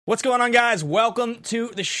What's going on, guys? Welcome to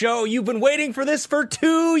the show. You've been waiting for this for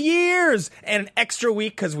 2 years and an extra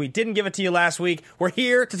week because we didn't give it to you last week. We're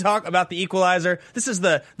here to talk about The Equalizer. This is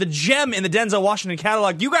the gem in the Denzel Washington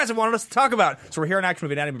catalog you guys have wanted us to talk about. So we're here on Action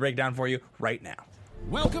Movie Anatomy Breakdown for you right now.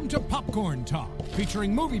 Welcome to Popcorn Talk,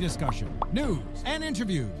 featuring movie discussion, news, and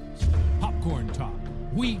interviews. Popcorn Talk.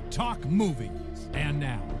 We talk movies. And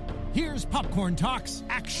now, here's Popcorn Talk's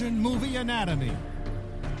Action Movie Anatomy.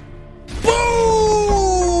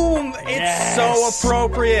 Boom! It's so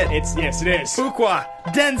appropriate. Yes, it is. Fuqua,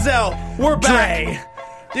 Denzel, we're back.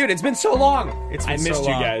 Dude, it's been so long. I missed so you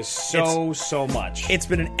long. guys so much. It's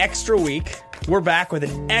been an extra week. We're back with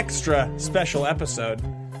an extra special episode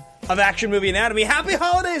of Action Movie Anatomy. Happy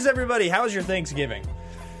holidays, everybody. How was your Thanksgiving?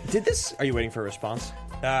 Are you waiting for a response?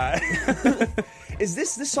 Uh, Is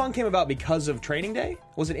this song came about because of Training Day?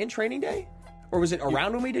 Was it in Training Day? Or was it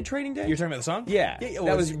around when we did Training Day? You're talking about the song? Yeah, it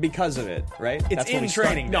that was because of it, right? It's That's when in we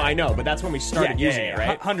started- Training Day. No, I know, but that's when we started using it,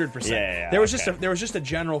 right? 100%. Yeah, there was okay. there was just a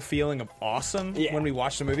general feeling of awesome when we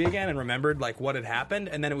watched the movie again and remembered like what had happened,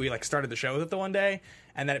 and then we like started the show with it the one day,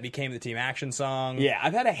 and then it became the Team Action song. Yeah,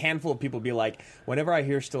 I've had a handful of people be like, whenever I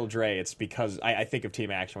hear Still Dre, it's because I think of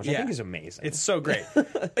Team Action, which I think is amazing. It's so great.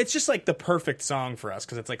 It's just like the perfect song for us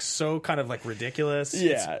because it's like so kind of like ridiculous.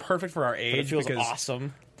 Yeah. It's perfect for our age. But it feels because,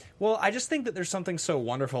 awesome. Well, I just think that there's something so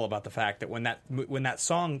wonderful about the fact that when that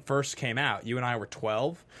song first came out, you and I were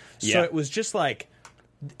 12. So Yeah. it was just like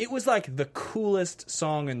it was like the coolest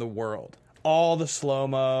song in the world. All the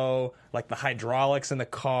slow-mo, like the hydraulics in the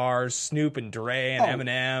cars, Snoop and Dre and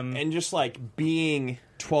Eminem. And just like being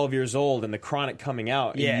 12 years old and The Chronic coming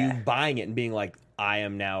out and you buying it and being like, I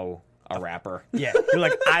am now a rapper. Yeah, you're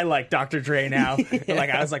like, I like Dr. Dre now. You're like,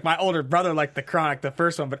 I was like, my older brother liked The Chronic, the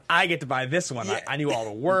first one, but I get to buy this one. I knew all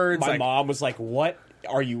the words. My like, mom was like, what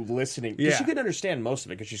are you listening? Because Yeah. she could understand most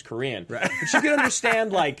of it because she's Korean. Right. But she could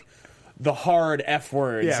understand like the hard F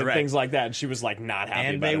words Yeah, and right. things like that. And she was like not happy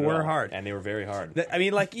And about they it at were all. hard. And they were very hard. I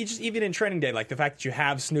mean, like, you just even in Training Day, like the fact that you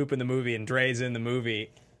have Snoop in the movie and Dre's in the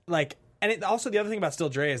movie, like, and also the other thing about Still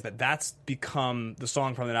Dre is that that's become the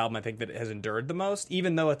song from that album I think that has endured the most,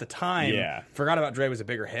 even though at the time, Forgot About Dre was a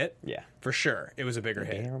bigger hit. Yeah. For sure, it was a bigger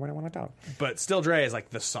hit. Everybody want to talk. But Still Dre is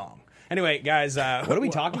like the song. Anyway, guys, What are we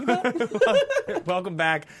talking about? welcome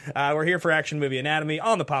back. We're here for Action Movie Anatomy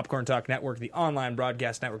on the Popcorn Talk Network, the online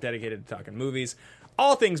broadcast network dedicated to talking movies.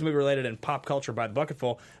 All things movie related and pop culture by the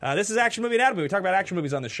bucketful. This is Action Movie Anatomy. We talk about action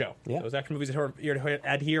movies on the show. Yeah. Those action movies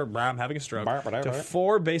adhere, I'm having a stroke, to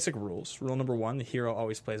 4 basic rules. Rule number 1, the hero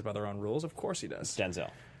always plays by their own rules. Of course he does. Denzel.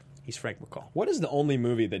 He's Frank McCall. What is the only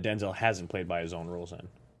movie that Denzel hasn't played by his own rules in?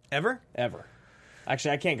 Ever? Ever.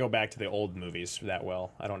 Actually, I can't go back to the old movies that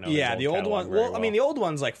well. I don't know. Yeah, his the old catalog one. very Well, I mean, the old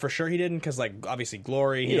ones, like, for sure he didn't, because, like, obviously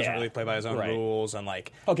Glory, he doesn't really play by his own rules, and,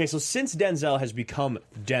 like... Okay, so since Denzel has become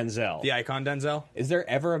Denzel... The icon Denzel? Is there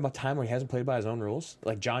ever a time where he hasn't played by his own rules?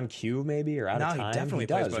 Like John Q, maybe, or Out of Time? No, he definitely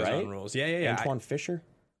plays by his own rules. Yeah. Antoine Fisher?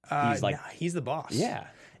 He's like... he's the boss. Yeah.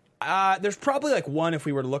 There's probably, like, one, if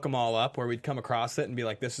we were to look them all up, where we'd come across it and be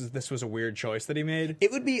like, this was a weird choice that he made.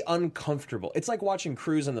 It would be uncomfortable. It's like watching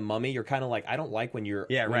Cruise and the Mummy. You're kind of like, I don't like when you're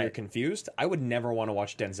you're confused. I would never want to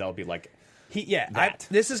watch Denzel be like...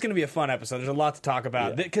 This is going to be a fun episode. There's a lot to talk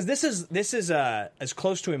about because this is as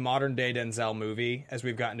close to a modern day Denzel movie as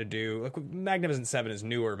we've gotten to do. Like Magnificent Seven is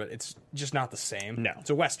newer, but it's just not the same. No, it's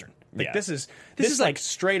a western. Like this is like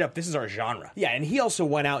straight up. This is our genre. Yeah, and he also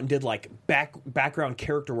went out and did like background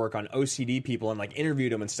character work on OCD people and like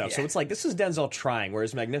interviewed them and stuff. So it's like this is Denzel trying,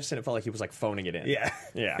 whereas Magnificent it felt like he was like phoning it in.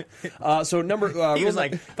 Yeah. So he was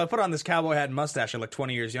like, if I put on this cowboy hat and mustache, I look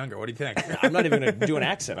 20 years younger. What do you think? I'm not even going to do an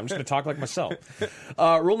accent. I'm just going to talk like myself.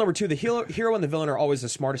 Rule number 2, the hero and the villain are always the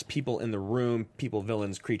smartest people in the room. People,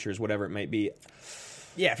 villains, creatures, whatever it might be.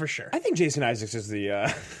 Yeah, for sure. I think Jason Isaacs is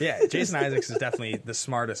the... Yeah, Jason Isaacs is definitely the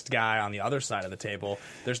smartest guy on the other side of the table.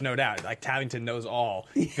 There's no doubt. Like, Tavington knows all.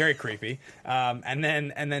 Very creepy. And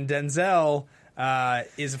then Denzel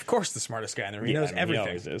is, of course, the smartest guy in the room. He knows everything. He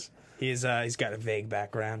always is. He's got a vague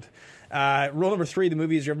background. Rule number 3, the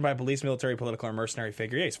movie is driven by a police, military, political, or mercenary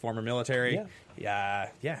figure. Yeah, he's former military. Yeah,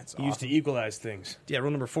 it's awesome. Used to equalize things. Yeah, rule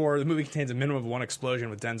number 4, the movie contains a minimum of 1 explosion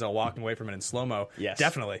with Denzel walking away from it in slow-mo. Yes.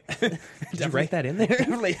 Definitely. Did you write that in there?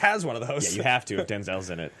 Definitely has one of those. Yeah, you have to if Denzel's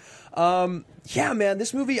in it. Yeah, man,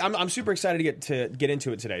 this movie, I'm super excited to get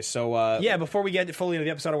into it today. So yeah, before we get fully into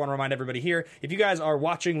the episode, I want to remind everybody here, if you guys are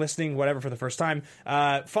watching, listening, whatever for the first time,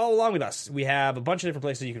 follow along with us. We have a bunch of different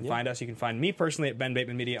places you can find us. You can find me personally at Ben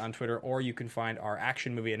Bateman Media on Twitter or you can find our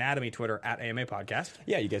Action Movie Anatomy Twitter at AMA Podcast.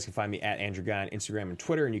 Yeah, you guys can find me at Andrew Guy on Instagram and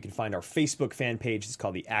Twitter, and you can find our Facebook fan page. It's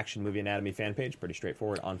called the Action Movie Anatomy fan page. Pretty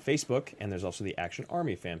straightforward on Facebook, and there's also the Action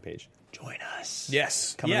Army fan page. Join us.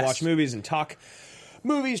 Yes. Come and watch movies and talk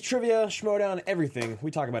movies, trivia, schmodown, everything. We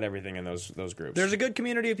talk about everything in those groups. There's a good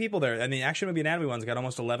community of people there, and the Action Movie Anatomy one's got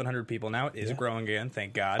almost 1,100 people now. It is growing again,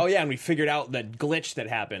 thank God. Oh, yeah, and we figured out that glitch that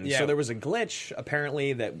happened. Yeah. So there was a glitch,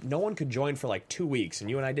 apparently, that no one could join for like 2 weeks, and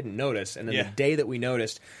you and I didn't notice. And then the day that we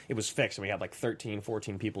noticed, it was fixed, and we had like 13,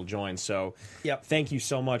 14 people join. So thank you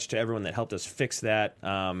so much to everyone that helped us fix that.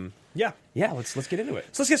 Yeah, let's get into it.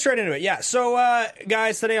 So let's get straight into it. Yeah. So,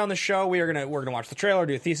 guys, today on the show we're gonna watch the trailer,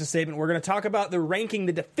 do a thesis statement. We're gonna talk about the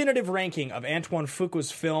definitive ranking of Antoine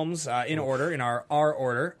Fuqua's films in order, in our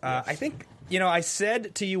order. I think I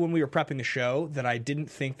said to you when we were prepping the show that I didn't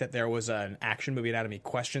think that there was an Action Movie Anatomy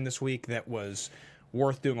question this week that was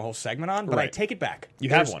worth doing a whole segment on, but I take it back. You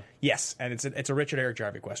have one. Yes, and it's a Richard Eric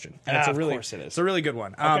Jarvie question. And of course it is. It's a really good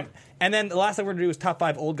one. Okay. And then the last thing we're going to do is top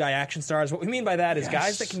 5 old guy action stars. What we mean by that is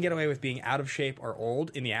guys that can get away with being out of shape or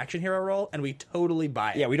old in the action hero role, and we totally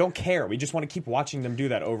buy it. Yeah, we don't care. We just want to keep watching them do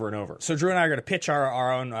that over and over. So Drew and I are going to pitch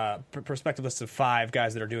our own perspective list of 5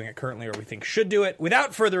 guys that are doing it currently or we think should do it.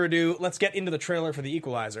 Without further ado, let's get into the trailer for The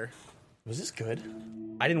Equalizer. Was this good?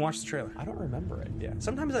 I didn't watch the trailer. I don't remember it. Yeah.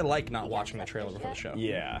 Sometimes I like not watching the trailer before the show.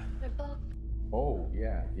 Yeah. Oh,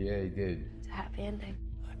 yeah, he did. It's a happy ending.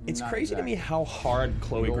 It's crazy to me how hard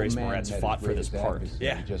Chloe Grace Moretz fought for this part.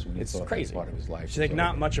 Yeah. It's crazy. Part of his life. She's like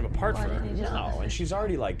not much of a part for her. No, and she's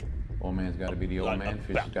already like Old man's got to be the old man.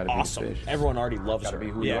 Fish has got to awesome. be the fish. Everyone already loves Gotta her. be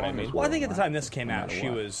who Yeah, you I are. mean, Well, I think at the time this came out, matter she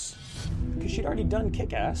what. was because she'd already done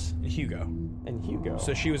Kick-Ass Hugo. and Hugo.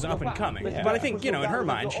 So she was up and coming. Yeah. But I think, in her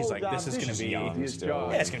mind, she's like, this is going to be... young still.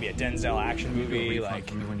 Yeah, it's going to be a Denzel action movie, like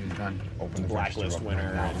For me when you're done, open the Blacklist register up winner.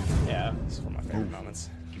 right now. And, yeah. It's one of my favorite moments.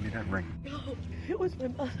 Give me that ring. It was my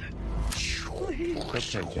mother.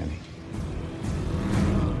 It's okay, Jenny.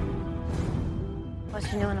 What's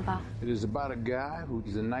she doing about? It is about a guy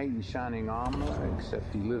who's a knight in shining armor,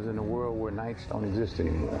 except he lives in a world where knights don't exist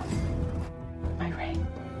anymore. My ring.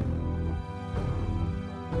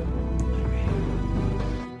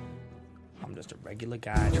 I'm just a regular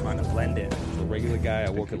guy trying to blend in. A regular guy, I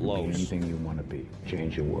work You at can be Lowe's. anything you want to be.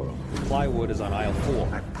 Change your world. Plywood is on aisle 4.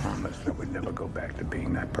 I promised I would never go back to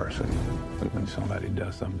being that person. But when somebody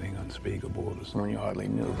does something unspeakable to someone you hardly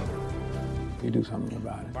knew, you do something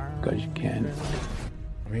about it. Because you can.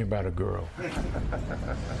 I'm here about a girl.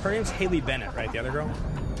 Her name's Haley Bennett, right? The other girl?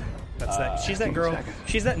 That's that. She's that girl.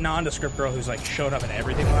 She's that nondescript girl who's like showed up in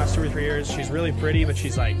everything the last 2 or 3 years. She's really pretty, but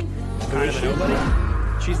she's like kind of a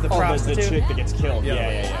nobody. She's the prostitute. The chick that gets killed.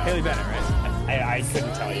 Yeah. Haley Bennett, right? I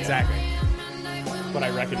couldn't tell you. Exactly. But I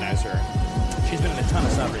recognize her. She's been in a ton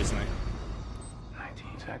of stuff recently.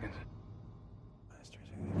 19 seconds.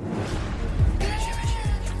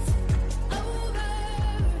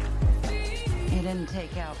 You didn't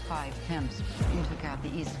take out 5 pimps. You took out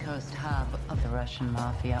the East Coast hub of the Russian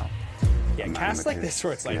mafia. Yeah, casts like this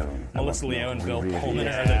where it's like Melissa Leo and Bill Yeah. Pullman.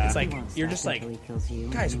 It's like you're just like,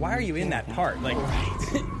 guys, why are you in that part? Like,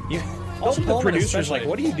 you. Also, the Pullman producer's especially. like,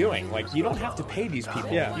 what are you doing? Like, you don't have to pay these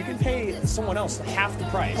people. Yeah. You can pay someone else half the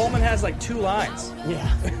price. Pullman has like 2 lines. Yeah.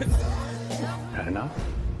 Had enough?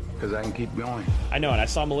 Because I can keep going. I know, and I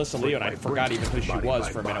saw Melissa Leo, and I Brick by forgot brick, even who she body was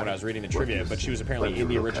by for a minute when I body. was reading the What trivia, is but she was it? apparently Let me in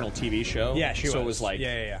the look original at it. TV show. Yeah, she was. So it was like,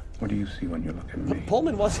 yeah. What do you see when you look at me?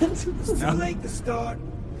 Pullman wasn't. No. Like the start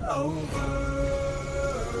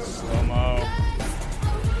over. Slow-mo.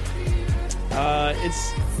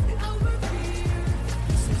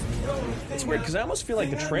 It's weird because I almost feel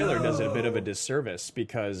like the trailer does it a bit of a disservice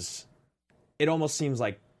because it almost seems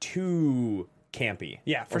like too campy.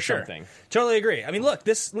 Yeah, for or sure. something. Totally agree. I mean, look,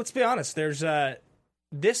 this. Let's be honest.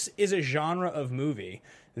 This is a genre of movie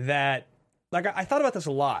that, like, I thought about this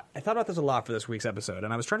a lot. I thought about this a lot for this week's episode,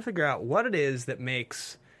 and I was trying to figure out what it is that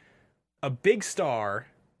makes a big star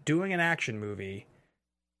doing an action movie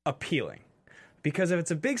appealing. Because if it's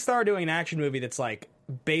a big star doing an action movie that's like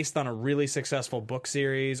based on a really successful book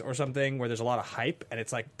series or something where there's a lot of hype and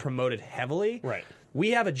it's like promoted heavily, Right. we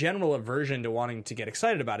have a general aversion to wanting to get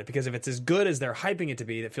excited about it because if it's as good as they're hyping it to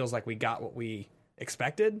be, that feels like we got what we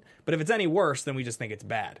expected. But if it's any worse, then we just think it's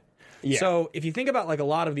bad. Yeah. So if you think about like a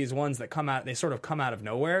lot of these ones that come out, they sort of come out of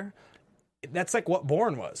nowhere. That's like what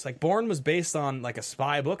Bourne was. Like Bourne was based on like a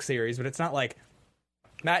spy book series, but it's not like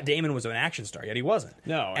Matt Damon was an action star, yet he wasn't.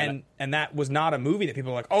 No, and that was not a movie that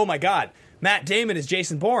people were like, oh my god, Matt Damon is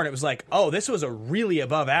Jason Bourne. It was like, oh, this was a really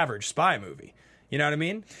above average spy movie. You know what I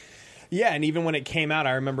mean? Yeah, and even when it came out,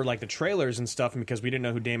 I remember like the trailers and stuff, and because we didn't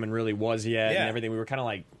know who Damon really was yet Yeah. and everything, we were kind of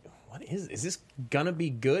like, what is this gonna be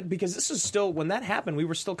good? Because this is still, when that happened, we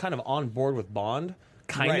were still kind of on board with Bond.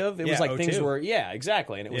 Kind Right. of. It Yeah, was like things 02. were, yeah,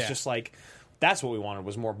 exactly. And it was Yeah. just like, that's what we wanted,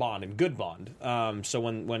 was more Bond and good Bond. So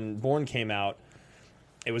when Bourne came out,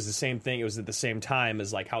 it was the same thing. It was at the same time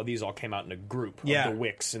as like how these all came out in a group. Yeah. Of the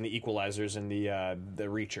Wicks and the Equalizers and the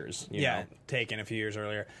Reachers. You know? Taken a few years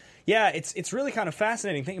earlier. Yeah, it's really kind of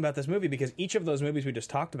fascinating thinking about this movie because each of those movies we just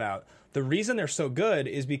talked about, the reason they're so good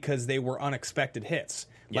is because they were unexpected hits.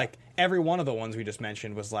 Yeah. Like every one of the ones we just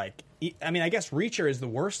mentioned was like, I mean, I guess Reacher is the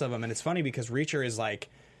worst of them, and it's funny because Reacher is like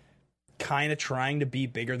kind of trying to be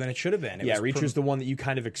bigger than it should have been. It Yeah, was Reacher's the one that you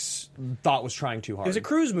kind of thought was trying too hard. It was a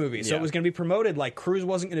Cruise movie, so Yeah. it was going to be promoted like Cruise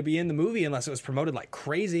wasn't going to be in the movie unless it was promoted like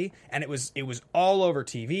crazy, and it was all over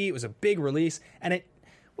TV. It was a big release, and it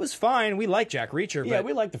was fine. We like Jack Reacher, Yeah, but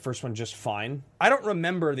we liked the first one just fine. I don't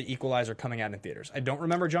remember The Equalizer coming out in theaters. I don't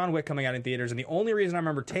remember John Wick coming out in theaters, and the only reason I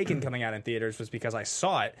remember Taken coming out in theaters was because I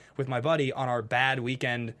saw it with my buddy on our bad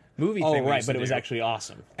weekend movie Oh, thing. we right, used but to it was do. actually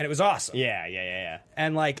awesome. And it was awesome. Yeah.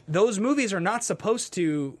 And like those movies are not supposed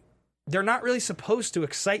to, they're not really supposed to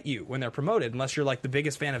excite you when they're promoted unless you're like the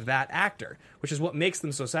biggest fan of that actor, which is what makes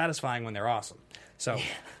them so satisfying when they're awesome. So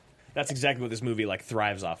That's exactly what this movie like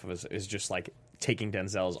thrives off of, is just like taking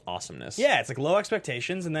Denzel's awesomeness. yeah, it's like low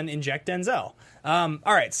expectations and then inject Denzel. All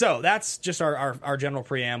right, so that's just our general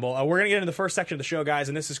preamble. We're going to get into the first section of the show, guys,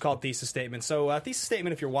 and this is called Thesis Statement. So Thesis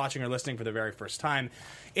Statement, if you're watching or listening for the very first time,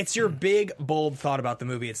 it's your big, bold thought about the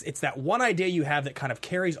movie. It's that one idea you have that kind of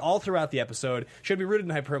carries all throughout the episode. Should be rooted in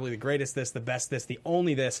hyperbole, the greatest this, the best this, the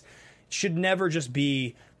only this. Should never just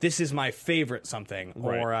be, this is my favorite something,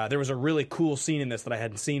 or Right. there was a really cool scene in this that I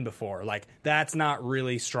hadn't seen before. Like, that's not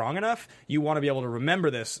really strong enough. You want to be able to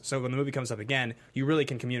remember this, so when the movie comes up again, you really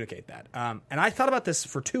can communicate that. And I thought about this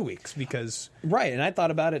for 2 weeks, because... Right, and I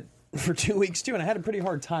thought about it for 2 weeks too, and I had a pretty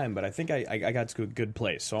hard time, but I think I got to a good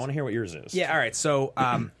place, so I want to hear what yours is. Yeah, all right, so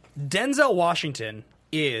Denzel Washington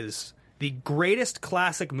is the greatest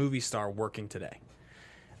classic movie star working today.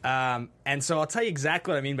 And so I'll tell you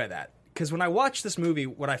exactly what I mean by that. Because when I watched this movie,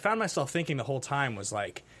 what I found myself thinking the whole time was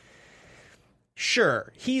like,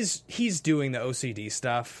 sure, he's doing the OCD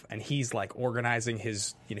stuff, and he's like organizing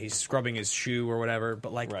his, he's scrubbing his shoe or whatever.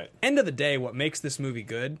 But like, Right. end of the day, what makes this movie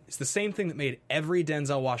good is the same thing that made every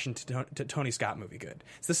Denzel Washington to Tony Scott movie good.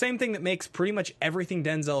 It's the same thing that makes pretty much everything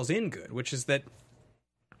Denzel's in good, which is that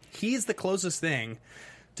he's the closest thing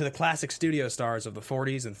to the classic studio stars of the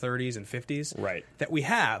 40s and 30s and 50s Right. that we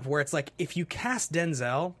have, where it's like, if you cast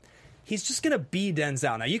Denzel, he's just going to be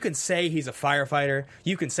Denzel. Now, you can say he's a firefighter,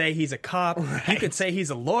 you can say he's a cop, you can say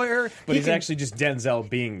he's a lawyer, But he's can, actually just Denzel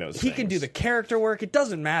being those he things. can do the character work. It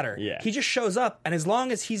doesn't matter. Yeah. He just shows up, and as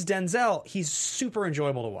long as he's Denzel, he's super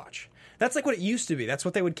enjoyable to watch. That's like what it used to be. That's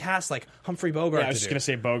what they would cast like Humphrey Bogart Yeah, I was to just do. going to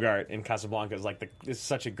say Bogart in Casablanca is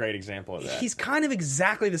such a great example of that. He's kind of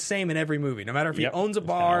exactly the same in every movie, no matter if he Yep. owns a It's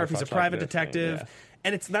bar, kinda if he's a like private Fox detective, Detective,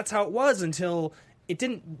 and that's how it was until it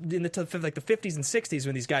didn't in the 50s and 60s,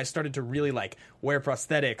 when these guys started to really like wear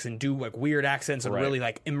prosthetics and do like weird accents and Right. really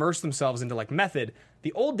like immerse themselves into like method.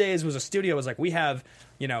 The old days was a studio was like, we've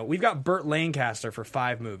got Burt Lancaster for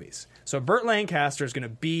 5 movies. So Burt Lancaster is going to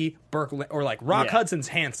be or like Rock Yeah. Hudson's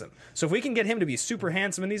handsome. So if we can get him to be super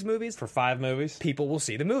handsome in these movies, For 5 movies? people will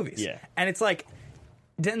see the movies. Yeah. And it's like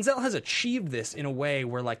Denzel has achieved this in a way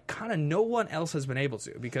where like kind of no one else has been able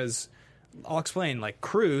to, because I'll explain, like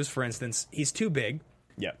Cruise, for instance, he's too big.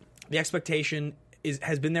 Yep. The expectation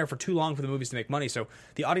has been there for too long for the movies to make money, so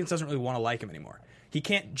the audience doesn't really want to like him anymore. He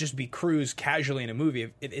can't just be Cruise casually in a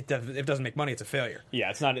movie. If it doesn't make money, it's a failure. Yeah,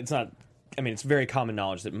 it's not. I mean, it's very common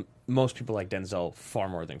knowledge that most people like Denzel far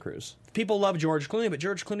more than Cruise. People love George Clooney, but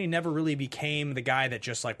George Clooney never really became the guy that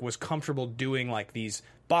just like was comfortable doing like these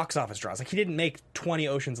box office draws. Like, he didn't make 20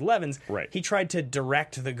 Ocean's 11s. Right. He tried to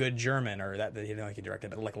direct The Good German, or that he didn't like he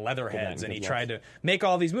directed, but like Leatherheads, and he Good tried to make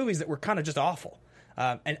all these movies that were kind of just awful.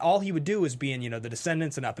 And all he would do was be in, The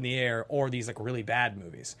Descendants and Up in the Air, or these like really bad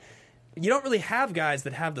movies. You don't really have guys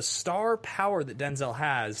that have the star power that Denzel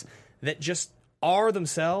has that just are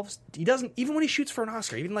themselves. He doesn't, even when he shoots for an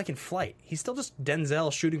Oscar, even like in Flight, he's still just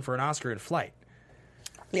Denzel shooting for an Oscar in Flight.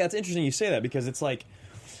 Yeah, it's interesting you say that, because it's like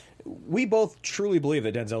we both truly believe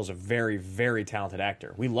that Denzel is a very, very talented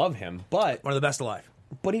actor. We love him, but One of the best alive.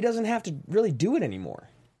 he doesn't have to really do it anymore,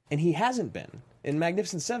 and he hasn't been. And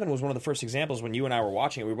Magnificent Seven was one of the first examples when you and I were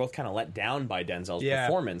watching it. We were both kind of let down by Denzel's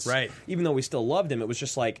performance, right? Even though we still loved him, it was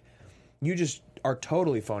just like, you just are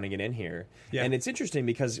totally phoning it in here. Yeah. And it's interesting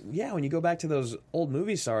because, when you go back to those old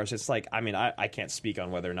movie stars, it's like, I mean, I can't speak on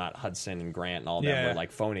whether or not Hudson and Grant and all them Yeah. were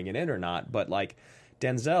like phoning it in or not, but like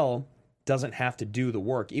Denzel, doesn't have to do the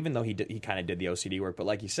work, even though he kind of did the OCD work. But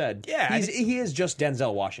like you said, Yeah, he is just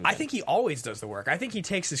Denzel Washington. I think he always does the work. I think he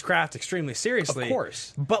takes his craft extremely seriously. Of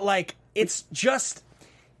course. But, like, it's just...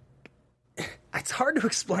 It's hard to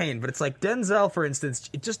explain, but it's like Denzel, for instance,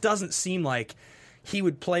 it just doesn't seem like he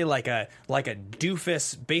would play like a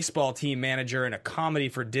doofus baseball team manager in a comedy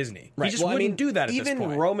for Disney. Right. He just wouldn't do that at this point.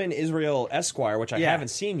 Even Roman Israel Esquire, which I haven't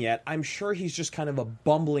seen yet, I'm sure he's just kind of a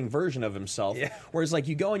bumbling version of himself. Yeah. Whereas, like,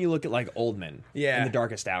 you go and you look at, like, Oldman in The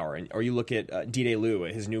Darkest Hour, or you look at D-Day Lou,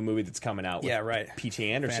 his new movie that's coming out with P.T.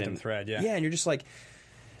 Anderson. Phantom Thread, Yeah, and you're just like...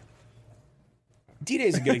 D-Day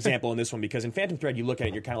is a good example in this one because in Phantom Thread, you look at it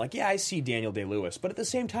and you're kind of like, yeah, I see Daniel Day-Lewis. But at the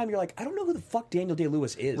same time, you're like, I don't know who the fuck Daniel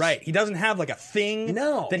Day-Lewis is. Right. He doesn't have, like, a thing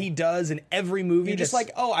that he does in every movie. You're just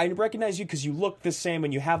like, oh, I recognize you because you look the same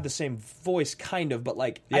and you have the same voice, kind of, but,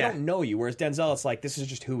 like, I don't know you. Whereas Denzel, it's like, this is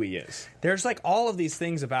just who he is. There's, like, all of these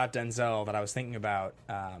things about Denzel that I was thinking about,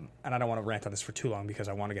 and I don't want to rant on this for too long because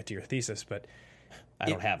I want to get to your thesis, but... I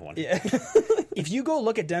don't have one. Yeah. If you go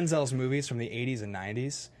look at Denzel's movies from the 80s and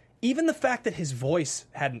 90s... Even the fact that his voice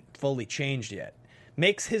hadn't fully changed yet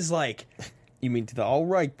makes his, like... You mean to the all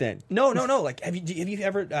right then? No. Like, have you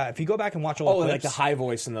ever? If you go back and watch old clips, like the high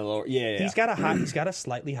voice and the lower. Yeah. He's got a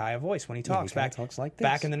slightly higher voice when he talks. He talks like this.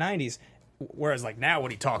 Back in the 90s. Whereas, like, now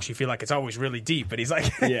when he talks, you feel like it's always really deep. But he's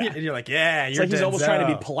like, yeah. and you're like, yeah, it's you're like he's Denzel. almost trying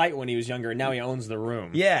to be polite when he was younger, and now he owns the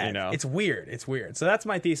room. Yeah, you know? It's weird. So that's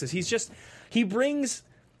my thesis. He brings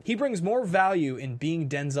more value in being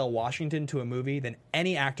Denzel Washington to a movie than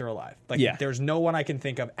any actor alive. Like, there's no one I can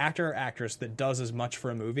think of, actor or actress, that does as much for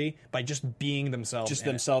a movie by just being themselves. Just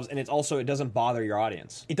themselves, and it doesn't bother your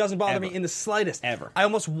audience. It doesn't bother me in the slightest. Ever. I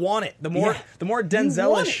almost want it. The more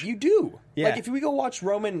Denzel-ish. You do. Yeah. Like, if we go watch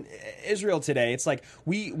Roman Israel today, it's like,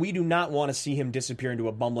 we do not want to see him disappear into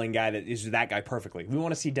a bumbling guy that is that guy perfectly. We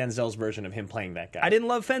want to see Denzel's version of him playing that guy. I didn't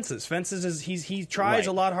love Fences. Fences is, he tries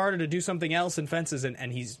a lot harder to do something else in Fences,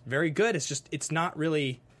 and he's very good. It's not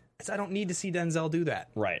really... I don't need to see Denzel do that.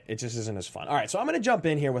 Right. It just isn't as fun. All right, so I'm going to jump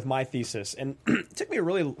in here with my thesis, and it took me a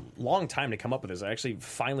really long time to come up with this. I actually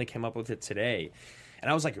finally came up with it today,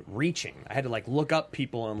 and I was, like, reaching. I had to, like, look up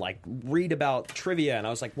people and, like, read about trivia, and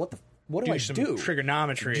I was like, what do I do?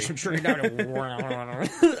 Trigonometry. Do some trigonometry.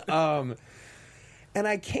 And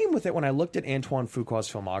I came with it when I looked at Antoine Fuqua's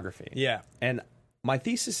filmography. Yeah. And my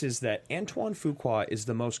thesis is that Antoine Fuqua is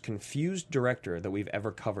the most confused director that we've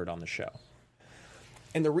ever covered on the show.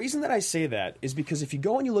 And the reason that I say that is because if you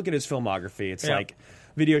go and you look at his filmography, it's like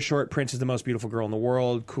video short, Prince is the most beautiful girl in the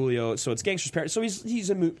world, Coolio, so it's Gangster's Paradise. So he's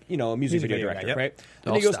a music video director, right?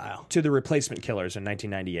 Then he goes to The Replacement Killers in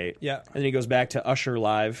 1998. Yeah. And then he goes back to Usher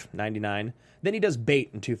Live, 99. Then he does Bait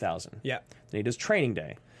in 2000. Yeah. Then he does Training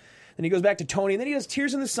Day. Then he goes back to Tony, and then he does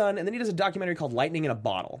Tears in the Sun, and then he does a documentary called Lightning in a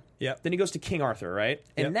Bottle. Yep. Then he goes to King Arthur, right?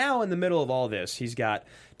 And now in the middle of all this, he's got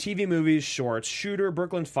TV movies, shorts, Shooter,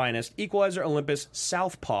 Brooklyn's Finest, Equalizer, Olympus,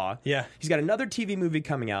 Southpaw. Yeah. He's got another TV movie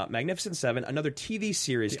coming out, Magnificent Seven, another TV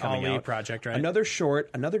series coming Ali out. project, right? Another short,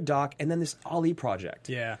 another doc, and then this Ali project.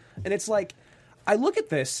 Yeah. And it's like, I look at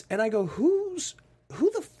this, and I go, who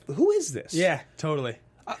is this? Yeah, totally.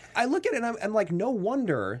 I look at it, and I'm like, no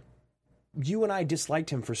wonder you and I disliked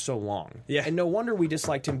him for so long. Yeah. And no wonder we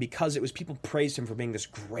disliked him because it was people praised him for being this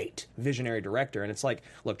great visionary director. And it's like,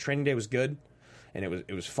 look, Training Day was good and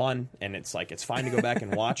it was fun, and it's like it's fine to go back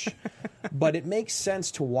and watch. But it makes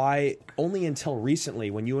sense to why only until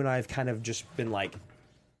recently, when you and I have kind of just been like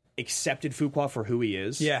accepted Fuqua for who he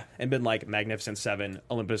is. Yeah. And been like Magnificent Seven,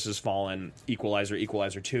 Olympus Has Fallen, Equalizer,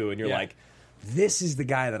 Equalizer 2, and you're like, this is the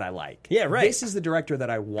guy that I like. Yeah, right. This is the director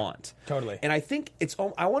that I want. Totally. And I think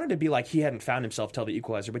I wanted to be like he hadn't found himself till The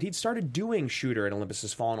Equalizer, but he'd started doing Shooter and Olympus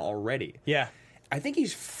Has Fallen already. Yeah. I think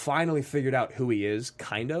he's finally figured out who he is,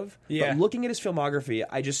 kind of. Yeah. But looking at his filmography,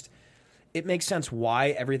 it makes sense why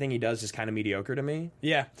everything he does is kind of mediocre to me.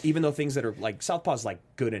 Yeah. Even though things that are like Southpaw's like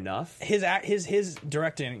good enough. His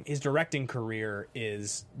directing career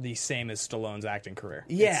is the same as Stallone's acting career.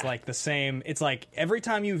 Yeah. It's like the same. It's like every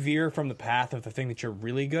time you veer from the path of the thing that you're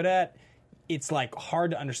really good at, it's like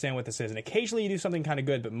hard to understand what this is. And occasionally you do something kind of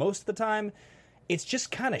good, but most of the time it's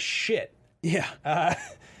just kind of shit. Yeah.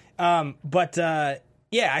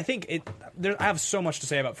 Yeah, I think I have so much to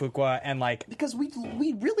say about Fuqua, and like because we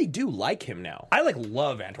really do like him now. I like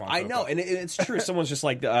love Antoine Fuqua. I know, and it's true. Someone's just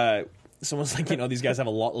like these guys have a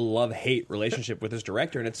love-hate relationship with this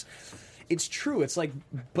director, and it's true. It's like,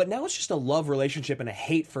 but now it's just a love relationship and a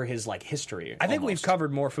hate for his like history. I think we've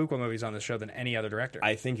covered more Fuqua movies on the show than any other director.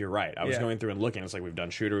 I think you're right. I was going through and looking. It's like we've done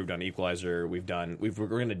Shooter, we've done Equalizer, we've done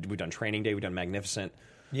Training Day, we've done Magnificent.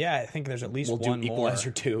 Yeah, I think there's at least one more. We'll do Equalizer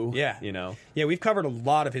 2. Yeah. You know? Yeah, we've covered a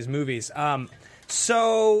lot of his movies.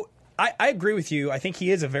 So I agree with you. I think he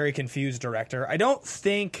is a very confused director. I don't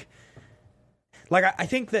think... Like, I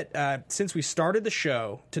think that since we started the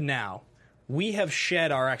show to now, we have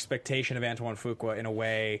shed our expectation of Antoine Fuqua in a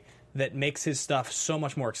way that makes his stuff so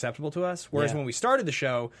much more acceptable to us. Whereas when we started the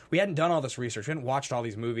show, we hadn't done all this research. We hadn't watched all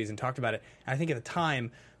these movies and talked about it. And I think at the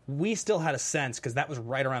time, we still had a sense, because that was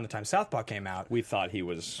right around the time Southpaw came out. We thought he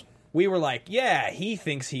was... We were like, yeah, he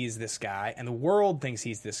thinks he's this guy, and the world thinks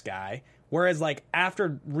he's this guy. Whereas, like,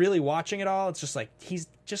 after really watching it all, it's just like, he's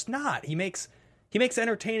just not. He makes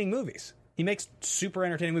entertaining movies. He makes super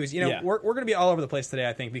entertaining movies. You know, we're going to be all over the place today,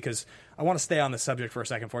 I think, because I want to stay on this subject for a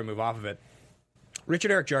second before we move off of it.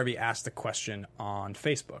 Richard Eric Jarvie asked the question on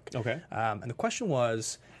Facebook. Okay. And the question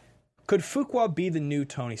was, could Fuqua be the new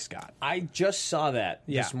Tony Scott? I just saw that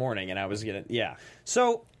this morning, and I was going to...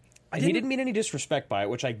 So... He didn't mean any disrespect by it,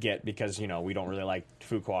 which I get because, you know, we don't really like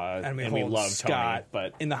Fuqua and we love Scott, Tony,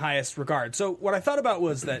 but in the highest regard. So what I thought about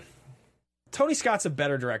was that Tony Scott's a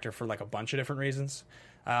better director for like a bunch of different reasons.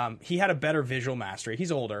 He had a better visual mastery.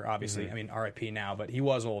 He's older, obviously. I mean, R.I.P. now, but he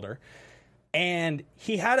was older. And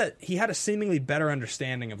he had a seemingly better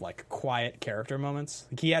understanding of like quiet character moments.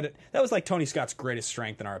 Like that was like Tony Scott's greatest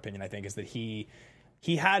strength, in our opinion, I think, is that he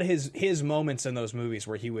had his moments in those movies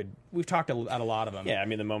where we've talked at a lot of them. Yeah, I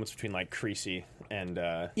mean, the moments between, like, Creasy and...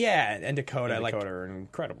 and Dakota. Dakota are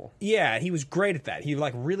incredible. Yeah, he was great at that. He,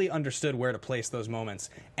 like, really understood where to place those moments.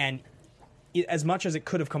 And as much as it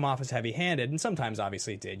could have come off as heavy-handed, and sometimes,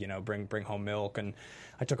 obviously, it did, you know, bring home milk and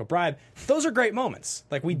I took a bribe. Those are great moments.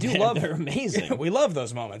 Like, we do love... They're amazing. We love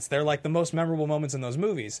those moments. They're, like, the most memorable moments in those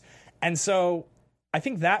movies. And so, I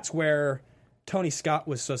think that's where... Tony Scott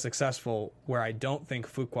was so successful, where I don't think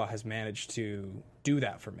Fuqua has managed to do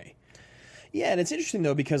that for me. Yeah, and it's interesting,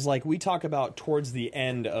 though, because like we talk about towards the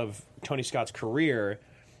end of Tony Scott's career,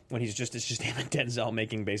 when it's just him and Denzel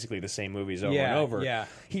making basically the same movies over and over,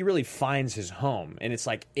 he really finds his home. And it's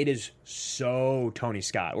like, it is so Tony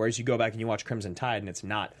Scott. Whereas you go back and you watch Crimson Tide, and it's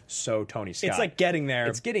not so Tony Scott. It's like getting there.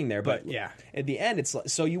 It's getting there, but at the end, it's like,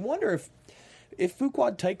 so you wonder if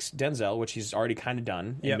Fuqua takes Denzel, which he's already kind of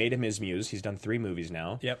done, and made him his muse. He's done 3 movies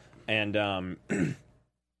now. Yep. And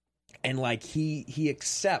and like he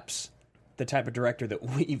accepts the type of director that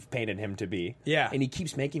we've painted him to be. Yeah. And he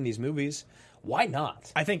keeps making these movies. Why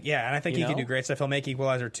not? I think, and I think he can do great stuff. He'll make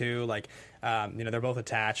Equalizer 2. Like, you know, they're both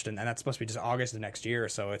attached, and that's supposed to be just August of next year,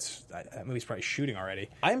 so that movie's probably shooting already.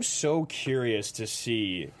 I'm so curious to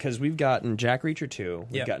see, because we've gotten Jack Reacher 2,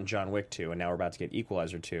 we've gotten John Wick 2, and now we're about to get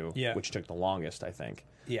Equalizer 2, which took the longest, I think.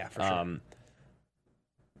 Yeah, for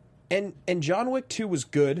sure. And John Wick 2 was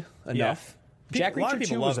good enough. Jack Reacher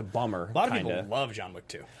 2 was a bummer. A lot of people love John Wick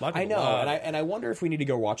 2. I know, and I wonder if we need to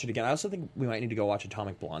go watch it again. I also think we might need to go watch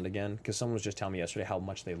Atomic Blonde again, because someone was just telling me yesterday how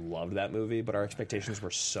much they loved that movie, but our expectations were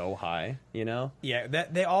so high, you know? Yeah,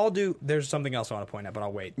 they all do. There's something else I want to point out, but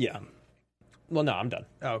I'll wait. Yeah. Well, no, I'm done.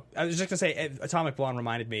 Oh, I was just going to say, Atomic Blonde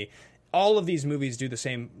reminded me, all of these movies do the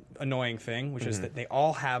same annoying thing, which is that they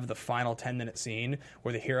all have the final 10-minute scene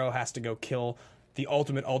where the hero has to go kill the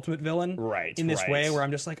ultimate villain in this way, where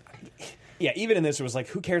I'm just like... Yeah, even in this, it was like,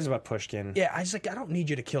 who cares about Pushkin? Yeah, I don't need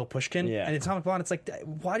you to kill Pushkin. Yeah. And in Atomic Blonde, it's like,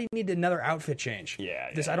 why do you need another outfit change?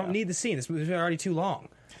 I don't need the scene. This movie's already too long.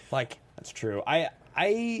 Like, that's true. I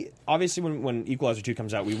obviously, when Equalizer 2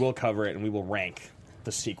 comes out, we will cover it and we will rank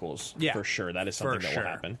the sequels for sure. That is something that will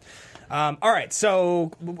happen. All right,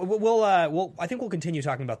 so I think we'll continue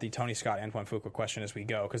talking about the Tony Scott Antoine Fuqua question as we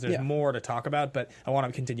go, because there's more to talk about, but I want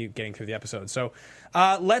to continue getting through the episode. So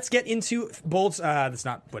let's get into Bolt's. That's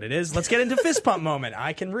not what it is. Let's get into fist pump moment.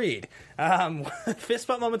 I can read. Fist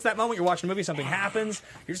pump moment's that moment you're watching a movie, something happens,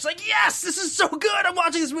 you're just like, yes, this is so good. I'm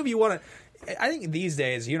watching this movie. You want to. I think these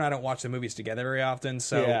days, you and I don't watch the movies together very often,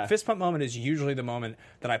 so fist pump moment is usually the moment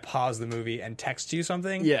that I pause the movie and text you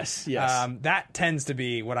something. Yes. That tends to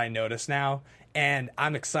be what I notice now, and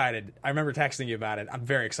I'm excited. I remember texting you about it. I'm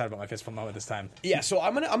very excited about my fist pump moment this time. Yeah, so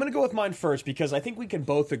I'm gonna go with mine first, because I think we can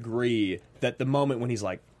both agree that the moment when he's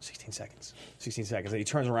like, 16 seconds, and he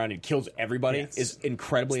turns around and kills everybody is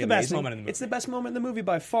incredibly amazing. It's the best moment in the movie. It's the best moment in the movie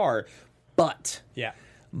by far, but... Yeah.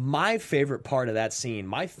 My favorite part of that scene,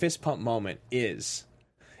 my fist pump moment, is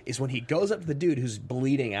when he goes up to the dude who's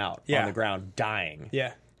bleeding out on the ground, dying.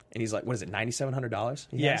 Yeah. And he's like, what is it, $9,700?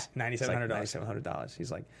 Yeah, $9,700. $9,700.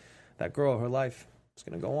 He's like, that girl, her life is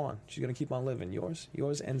going to go on. She's going to keep on living. Yours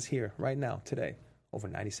ends here, right now, today, over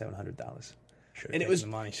 $9,700. And it was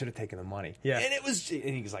should have taken the money. Yeah. And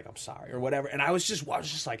he's like, I'm sorry, or whatever. And I was just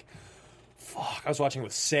like, fuck. I was watching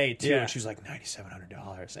with Say, too, and she was like,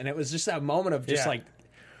 $9,700. And it was just that moment of just like,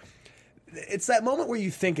 it's that moment where you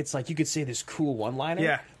think it's like you could say this cool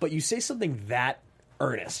one-liner, but you say something that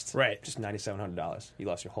Ernest. Right. Just $9,700. You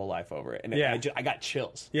lost your whole life over it. And Yeah. I got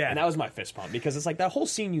chills. Yeah. And that was my fist pump because it's like that whole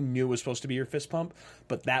scene you knew was supposed to be your fist pump,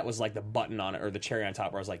 but that was like the button on it or the cherry on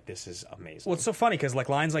top where I was like, this is amazing. Well, it's so funny because like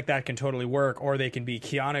lines like that can totally work, or they can be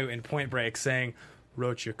Keanu in Point Break saying,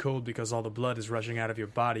 "Roach, you're cold because all the blood is rushing out of your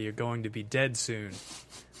body. You're going to be dead soon.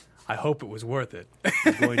 I hope it was worth it."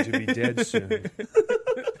 You're going to be dead soon.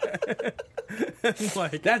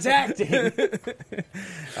 Like, That's acting.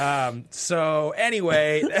 so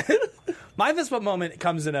anyway, my fist bump moment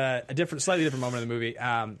comes in a slightly different moment in the movie.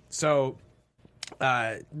 Robert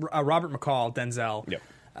McCall, Denzel. Yep.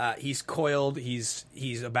 He's coiled. He's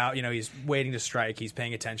about, he's waiting to strike. He's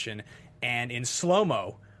paying attention, and in slow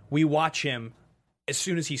mo, we watch him as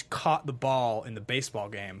soon as he's caught the ball in the baseball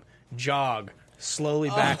game, jog slowly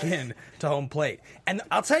back in to home plate. And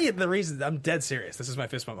I'll tell you the reason. I'm dead serious. This is my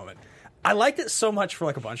fist bump moment. I liked it so much for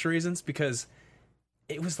like a bunch of reasons because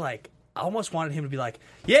it was like I almost wanted him to be like,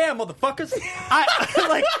 "Yeah, motherfuckers,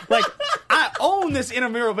 I own this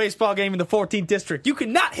intramural baseball game in the 14th district. You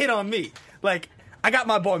cannot hit on me." Like, I got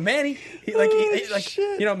my boy Manny.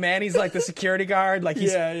 Manny's like the security guard. Like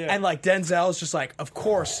and like Denzel's just like, of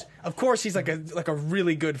course he's like a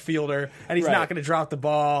really good fielder, and he's not going to drop the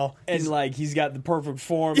ball. And he's got the perfect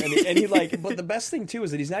form, and he like. But the best thing too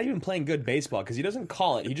is that he's not even playing good baseball because he doesn't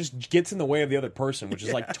call it. He just gets in the way of the other person, which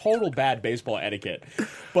is like total bad baseball etiquette.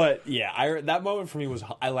 But yeah, that moment for me was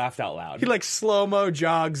I laughed out loud. He like slow mo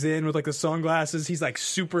jogs in with like the sunglasses. He's like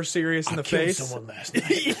super serious in the face. Someone last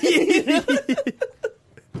night.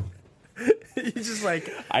 He's just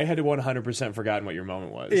like, I had 100% forgotten what your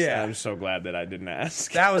moment was. Yeah. I'm so glad that I didn't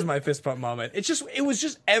ask. That was my fist pump moment. It was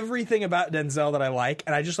just everything about Denzel that I like,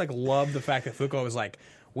 and I just like love the fact that Foucault was like,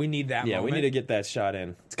 we need that moment. Yeah, we need to get that shot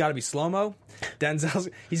in. It's got to be slow mo.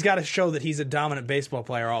 He's got to show that he's a dominant baseball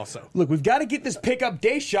player. Also, look, we've got to get this pickup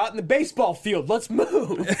day shot in the baseball field. Let's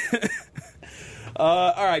move.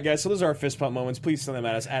 All right, guys. So those are our fist pump moments. Please send them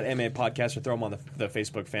at us at MA Podcast or throw them on the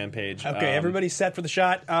Facebook fan page. Okay, everybody's set for the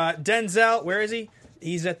shot. Denzel, where is he?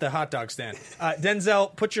 He's at the hot dog stand.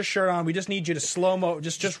 Denzel, put your shirt on. We just need you to slow mo.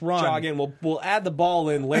 Just run. Jog in. We'll add the ball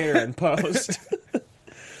in later in post.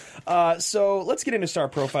 So let's get into star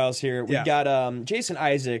profiles here. We got Jason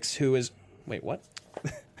Isaacs, who is what?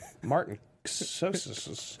 Martin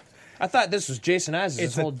Sosis. I thought this was Jason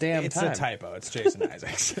Isaacs this whole damn time. It's a typo. It's Jason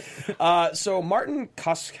Isaacs. So Martin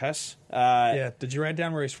Koskes. Did you write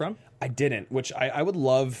down where he's from? I didn't, which I would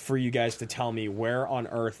love for you guys to tell me where on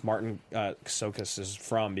earth Martin Koskes is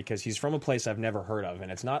from, because he's from a place I've never heard of,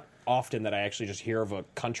 and it's not often that I actually just hear of a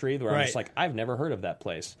country where I'm just like, I've never heard of that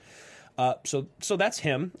place. So that's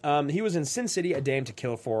him. He was in Sin City, A Dame to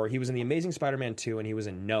Kill For. He was in The Amazing Spider-Man 2, and he was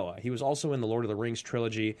in Noah. He was also in the Lord of the Rings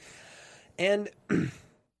trilogy. And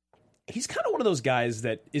he's kind of one of those guys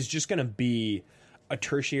that is just going to be a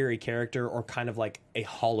tertiary character or kind of like a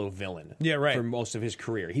hollow villain for most of his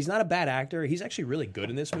career. He's not a bad actor. He's actually really good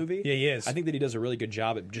in this movie. Yeah, he is. I think that he does a really good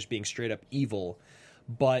job at just being straight up evil.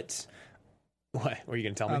 But what are you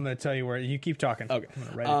going to tell me? I'm going to tell you where. You keep talking. Okay. I'm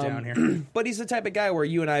going to write it down here. But he's the type of guy where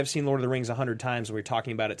you and I have seen Lord of the Rings 100 times, and we're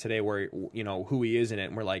talking about it today where, who he is in it,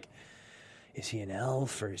 and we're like, is he an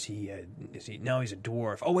elf or is he no, he's a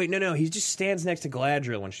dwarf. Oh wait, no, he just stands next to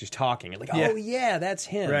Galadriel when she's talking. And like, oh yeah, that's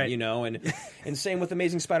him, right. And same with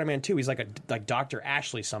Amazing Spider-Man 2. He's like Dr.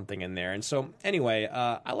 Ashley something in there. And so anyway,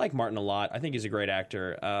 I like Martin a lot. I think he's a great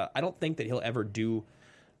actor. I don't think that he'll ever do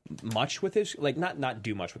much with his not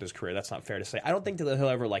do much with his career. That's not fair to say. I don't think that he'll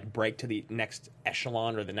ever break to the next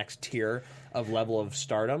echelon or the next tier of level of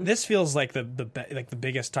stardom. This feels like the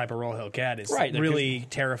biggest type of role he'll get is really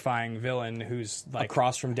terrifying villain who's like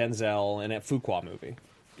across from Denzel in a Fuqua movie.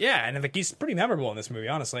 Yeah, and he's pretty memorable in this movie,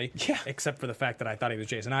 honestly. Yeah. Except for the fact that I thought he was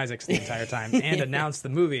Jason Isaacs the entire time and announced the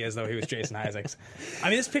movie as though he was Jason Isaacs. I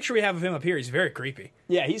mean, this picture we have of him up here, he's very creepy.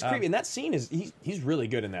 Yeah, he's creepy. And that scene he's really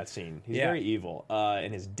good in that scene. He's very evil.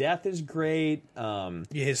 And his death is great.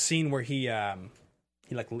 His scene where he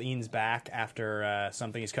leans back after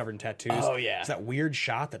something. He's covered in tattoos. Oh, yeah. It's that weird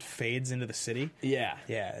shot that fades into the city. Yeah.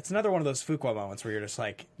 Yeah. It's another one of those Fuqua moments where you're just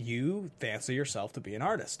like, you fancy yourself to be an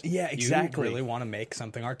artist. Yeah, exactly. You really want to make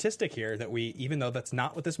something artistic here even though that's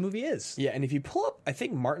not what this movie is. Yeah, and if you pull up, I